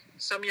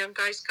 Some young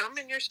guys come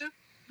in your soup.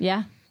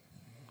 Yeah.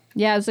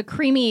 Yeah, it was a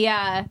creamy,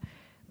 it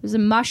was a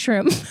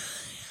mushroom.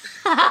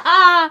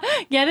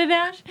 Get it,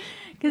 Nash?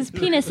 Because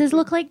penises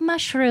look like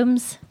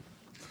mushrooms.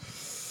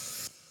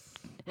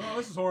 Oh,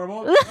 this is horrible.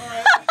 All right.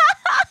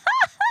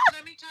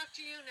 Let me talk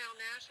to you now,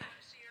 Nash. I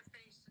want to see your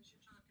face since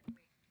you're talking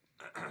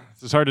to me.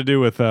 It's hard to do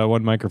with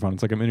one microphone.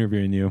 It's like I'm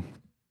interviewing you.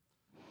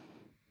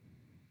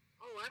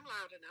 Oh, I'm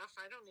loud enough.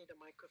 I don't need a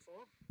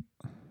microphone.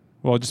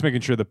 Well, just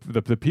making sure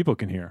the people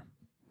can hear.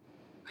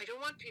 I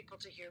don't want people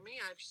to hear me.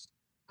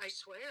 I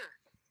swear.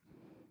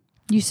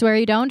 You swear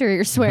you don't, or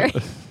you're swearing?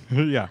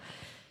 Yeah. I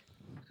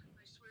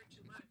swear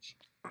too much.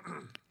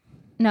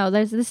 No,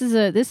 this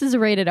is a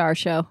rated R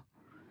show.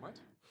 What?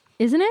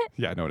 Isn't it?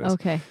 Yeah, no, it is.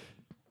 Okay.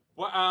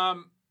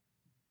 Well,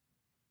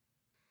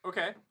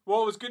 okay.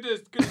 Well, it was good to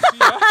see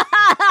you.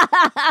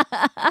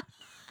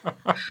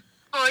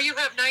 Oh, you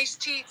have nice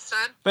teeth,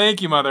 son.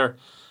 Thank you, Mother.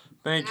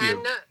 Thank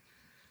you.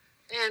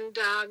 And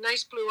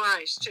nice blue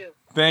eyes, too.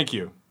 Thank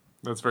you.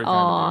 That's very kind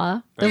of Aw.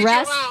 you. The Did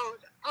rest. You,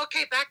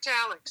 okay, back to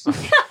Alex.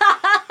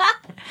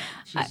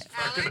 She's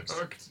fucking Alex?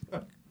 hooked.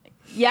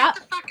 Yeah.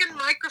 Get the fucking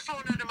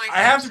microphone out of my face. I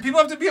have to. People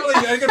have to be able to.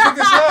 I gotta pick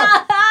this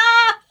up.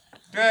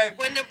 Okay.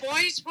 When the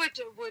boys would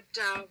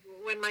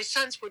when my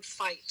sons would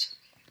fight,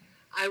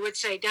 I would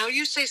say, now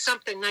you say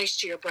something nice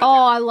to your brother.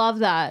 Oh, I love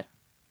that.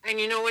 And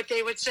you know what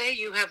they would say?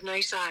 You have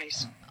nice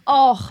eyes.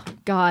 Oh,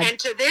 God. And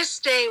to this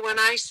day, when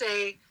I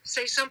say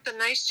something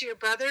nice to your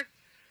brother,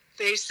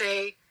 they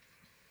say,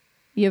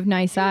 You have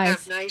nice you eyes.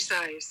 have nice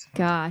eyes.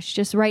 Gosh,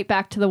 just right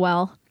back to the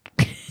well.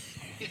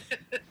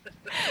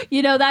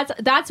 You know,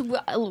 that's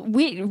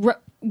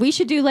we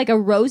should do like a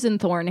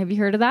Rosenthorn. Have you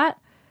heard of that?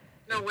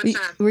 No, what's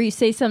that? Where you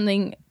say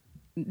something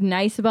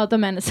nice about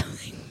them and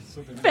something.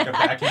 Something like a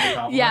backhanded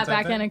compliment. Yeah, type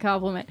backhand thing? a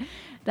compliment.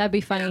 That'd be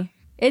funny.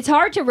 It's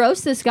hard to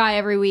roast this guy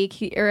every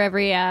week or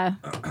every.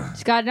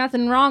 He's got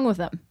nothing wrong with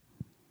him.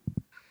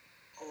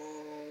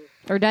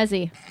 Or does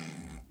he?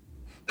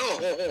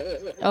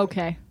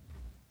 Okay.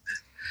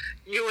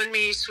 You and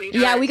me,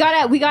 sweetheart. Yeah, we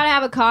gotta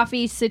have a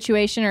coffee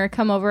situation or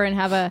come over and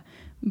have a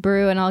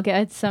brew, and I'll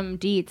get some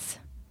deets.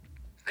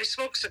 I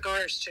smoke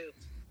cigars, too.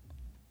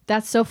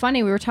 That's so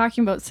funny. We were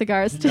talking about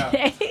cigars Yeah.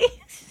 today.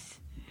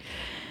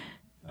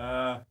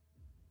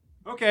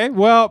 Okay.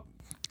 Well,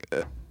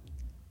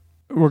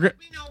 we're good. Let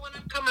me know when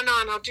I'm coming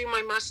on. I'll do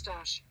my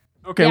mustache.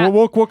 Okay. Yeah.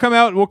 Well, we'll come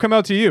out. We'll come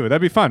out to you.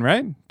 That'd be fun,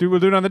 right? We'll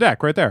do it on the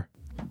deck right there.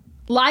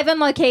 Live on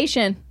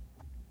location.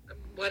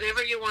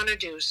 Whatever you want to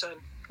do, son.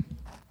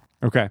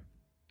 Okay.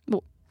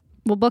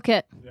 We'll book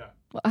it. Yeah.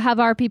 We'll have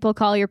our people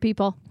call your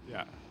people.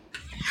 Yeah.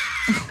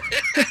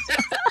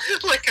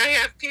 Like I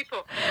have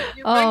people.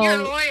 You bring your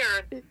Oh,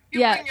 lawyer. You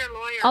yeah. bring your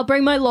lawyer. I'll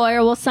bring my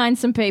lawyer. We'll sign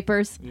some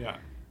papers. Yeah.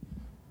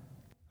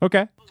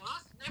 Okay. Well,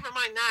 never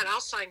mind that. I'll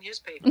sign his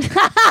paper.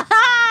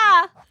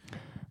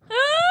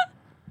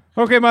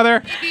 Okay,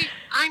 Mother. Maybe,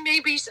 I may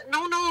be...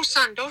 No,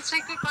 son. Don't say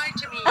goodbye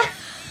to me yet.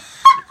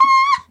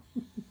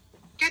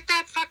 Get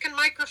that fucking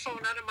microphone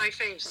out of my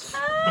face.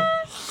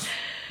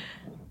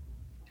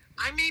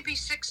 I may be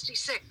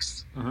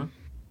 66. Mhm.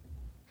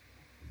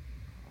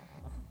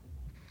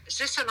 Is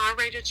this an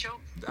R-rated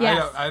show?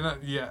 Yes. I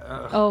don't.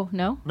 Yeah. Oh,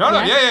 no? No.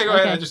 Yeah. Go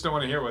ahead. Okay. I just don't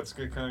want to hear what's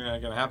going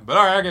to happen. But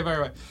all right. Okay.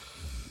 Bye.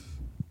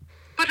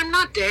 But I'm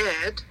not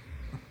dead.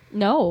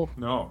 No.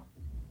 No.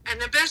 And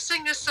the best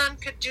thing a son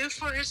could do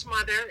for his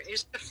mother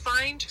is to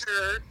find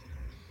her...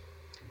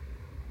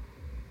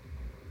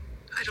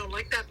 I don't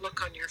like that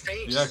look on your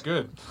face. Yeah.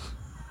 Good.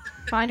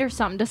 Find her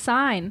something to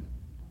sign.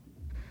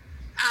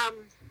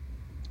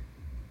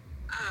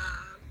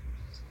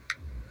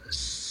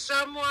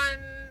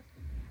 Someone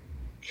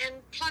in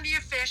Plenty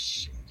of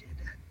Fish.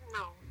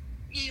 No.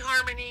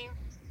 eHarmony.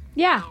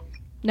 Yeah. No.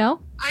 No?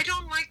 I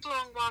don't like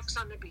long walks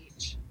on the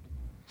beach.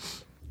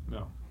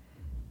 No.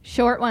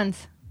 Short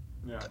ones.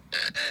 Yeah.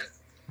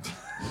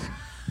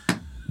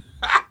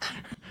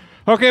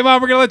 Okay,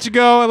 Mom, we're gonna let you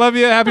go. I love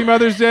you. Happy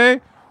Mother's Day.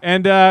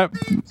 And To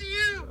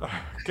you.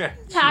 okay.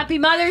 Happy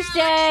Mother's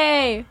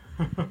Day!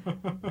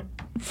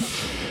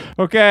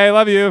 Okay,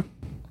 love you.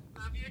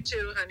 Love you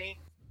too, honey.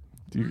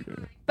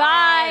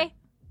 Bye!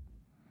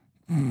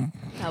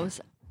 That was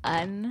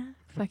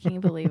unfucking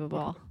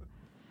believable.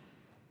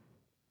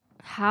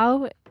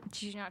 How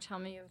did you not tell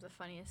me you have the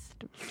funniest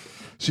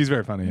She's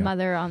very funny. Yeah.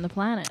 mother on the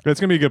planet? It's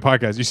gonna be a good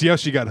podcast. You see how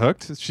she got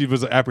hooked? She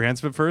was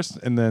apprehensive at first,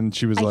 and then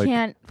she was I like,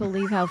 can't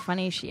believe how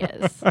funny she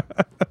is.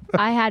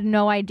 I had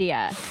no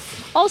idea.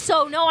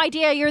 Also, no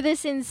idea you're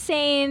this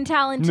insane,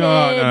 talented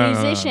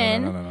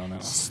musician. No.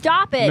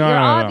 Stop it. No, You're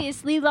no.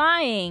 obviously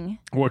lying.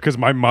 What? Because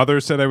my mother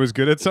said I was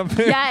good at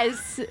something.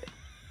 Yes.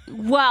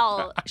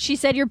 Well, she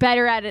said you're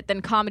better at it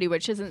than comedy,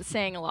 which isn't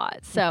saying a lot.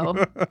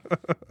 So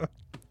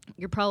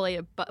you're probably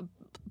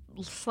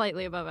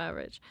slightly above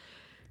average.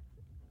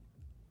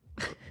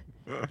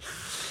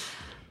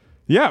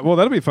 Yeah. Well,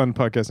 that'll be a fun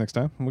podcast next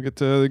time. We'll get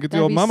the That'd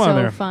old be mama on so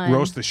there. fun.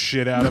 Roast the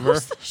shit out of her.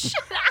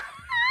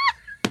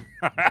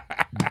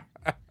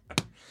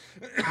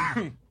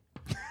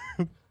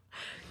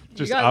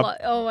 Just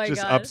oh my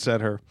just god.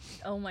 upset her.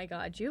 Oh my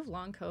god. Do you have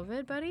long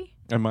COVID, buddy?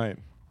 I might.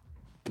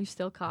 You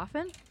still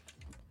coughing?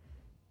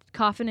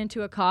 Coughing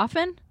into a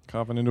coffin?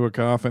 Coughing into a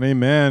coffin.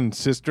 Amen,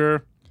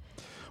 sister.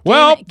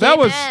 Well, that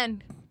was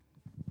man.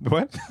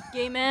 what?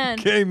 Gay man.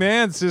 Gay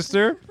man,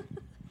 sister.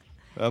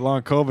 That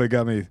long COVID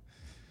got me.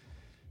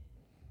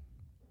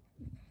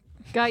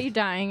 Got you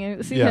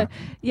dying. See Yeah.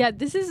 Yeah,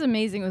 this is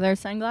amazing with our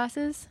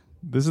sunglasses.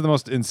 This is the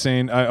most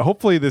insane.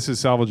 Hopefully, this is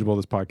salvageable.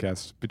 This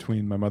podcast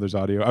between my mother's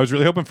audio. I was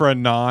really hoping for a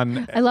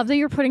non. I love that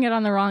you're putting it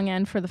on the wrong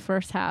end for the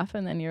first half,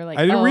 and then you're like,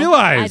 I didn't oh,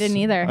 realize. I didn't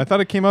either. I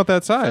thought it came out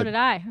that side. So did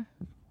I.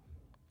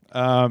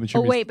 Oh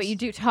wait, but you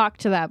do talk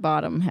to that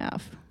bottom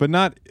half. but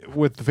not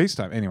with the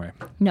FaceTime. Anyway,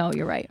 No,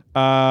 you're right.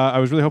 I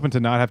was really hoping to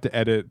not have to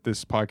edit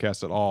this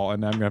podcast at all,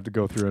 and now I'm gonna have to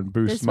go through and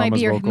boost This might Mama's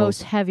be your vocals.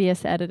 most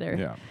heaviest editor.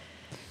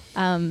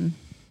 Yeah,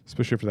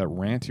 especially after that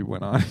rant you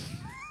went on.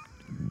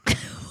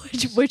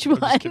 Which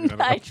one? kidding,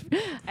 I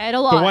I had a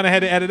lot. The one I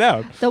had to edit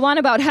out. The one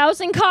about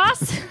housing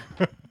costs?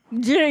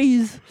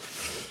 Jeez.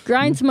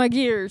 Grinds my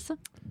gears.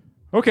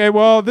 Okay,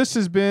 well, this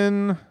has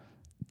been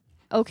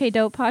Okay,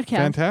 Dope Podcast.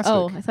 Fantastic.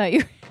 Oh, I thought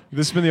you...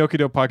 this has been the Okie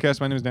Doke Podcast.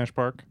 My name is Nash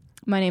Park.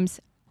 My name's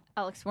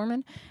Alex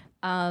Foreman.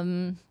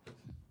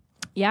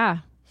 Yeah.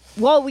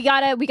 Well, we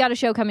got a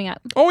show coming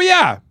up. Oh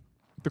yeah,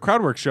 the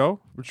Crowdwork show,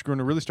 which we're going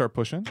to really start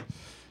pushing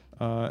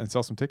and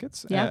sell some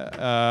tickets.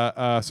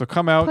 Yeah. So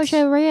come out. Push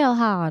it real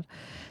hard.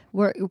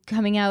 We're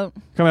coming out.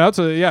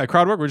 So yeah,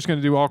 Crowdwork. We're just going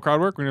to do all Crowdwork.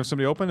 We're going to have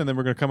somebody open, and then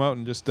we're going to come out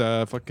and just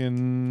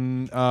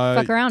fucking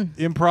Fuck around.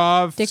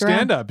 improv, Dick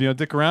stand around. up.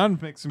 Dick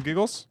around, make some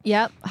giggles.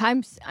 Yep.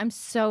 I'm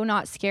so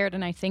not scared,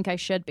 and I think I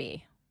should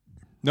be.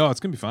 No, it's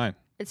going to be fine.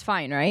 It's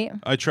fine, right?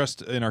 I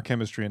trust in our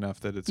chemistry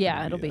enough that it's. Yeah,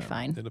 gonna it'll be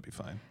fine. It'll be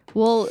fine.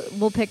 We'll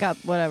pick up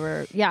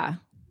whatever. Yeah.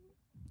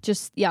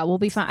 We'll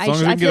be fine. As long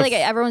as we I can feel get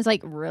like everyone's like,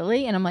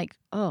 really? And I'm like,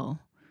 oh,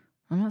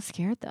 I'm not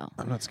scared though.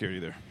 I'm not scared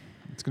either.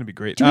 It's going to be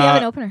great. Do we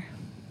have an opener?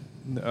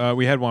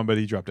 We had one, but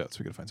he dropped out, so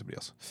we got to find somebody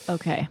else.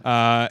 Okay.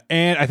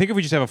 And I think if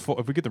we just have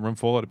if we get the room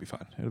full, it'll be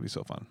fun. It'll be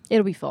so fun.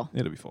 It'll be full.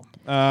 It'll be full.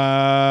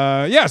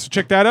 Yeah, so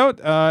check that out.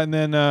 And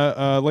then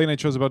late night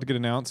show's about to get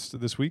announced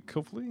this week,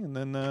 hopefully. And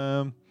then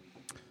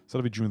so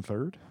that'll be June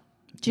 3rd.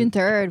 June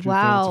 3rd. June 3rd,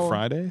 Wow. it's a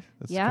Friday.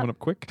 That's Yeah. coming up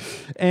quick.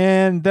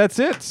 And that's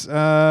it.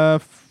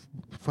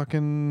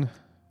 Fucking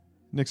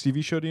next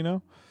TV show, do you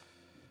know?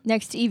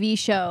 Next TV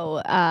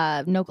show.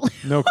 No clue.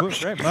 No clue.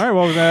 Right. All right.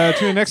 Well,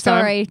 tune in next time.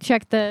 Sorry.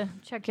 Check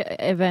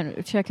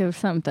event. Check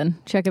something.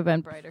 Check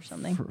Eventbrite or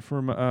something.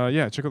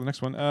 Yeah, check out the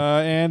next one.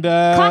 And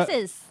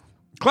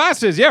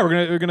Classes. Yeah,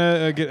 we're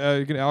gonna get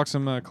Alex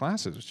some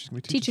classes. She's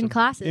gonna be Teaching some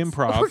classes.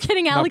 Improv. We're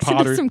getting not Alex into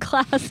pottery. some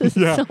classes.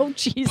 Yeah. So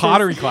Jesus.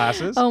 Pottery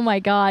classes. Oh my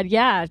God.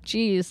 Yeah.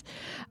 Jeez.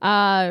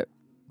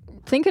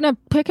 Thinking of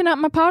picking up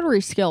my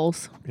pottery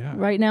skills. Yeah.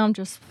 Right now I'm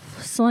just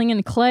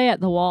slinging clay at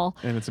the wall.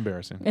 And it's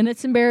embarrassing. And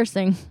it's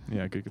embarrassing.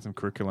 Yeah, gotta get some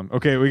curriculum.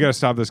 Okay, we gotta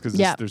stop this because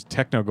Yeah. there's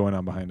techno going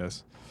on behind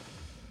us.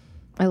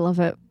 I love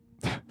it.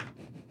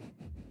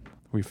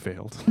 We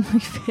failed. I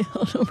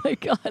failed. Oh my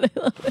God. I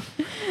love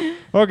it.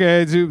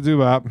 Okay, do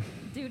bop.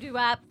 Do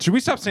wap. Should we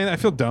stop saying that? I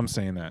feel dumb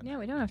saying that, Yeah,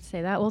 we don't have to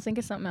say that. We'll think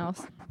of something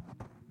else.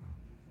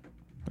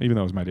 even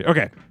though it was my idea.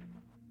 Okay.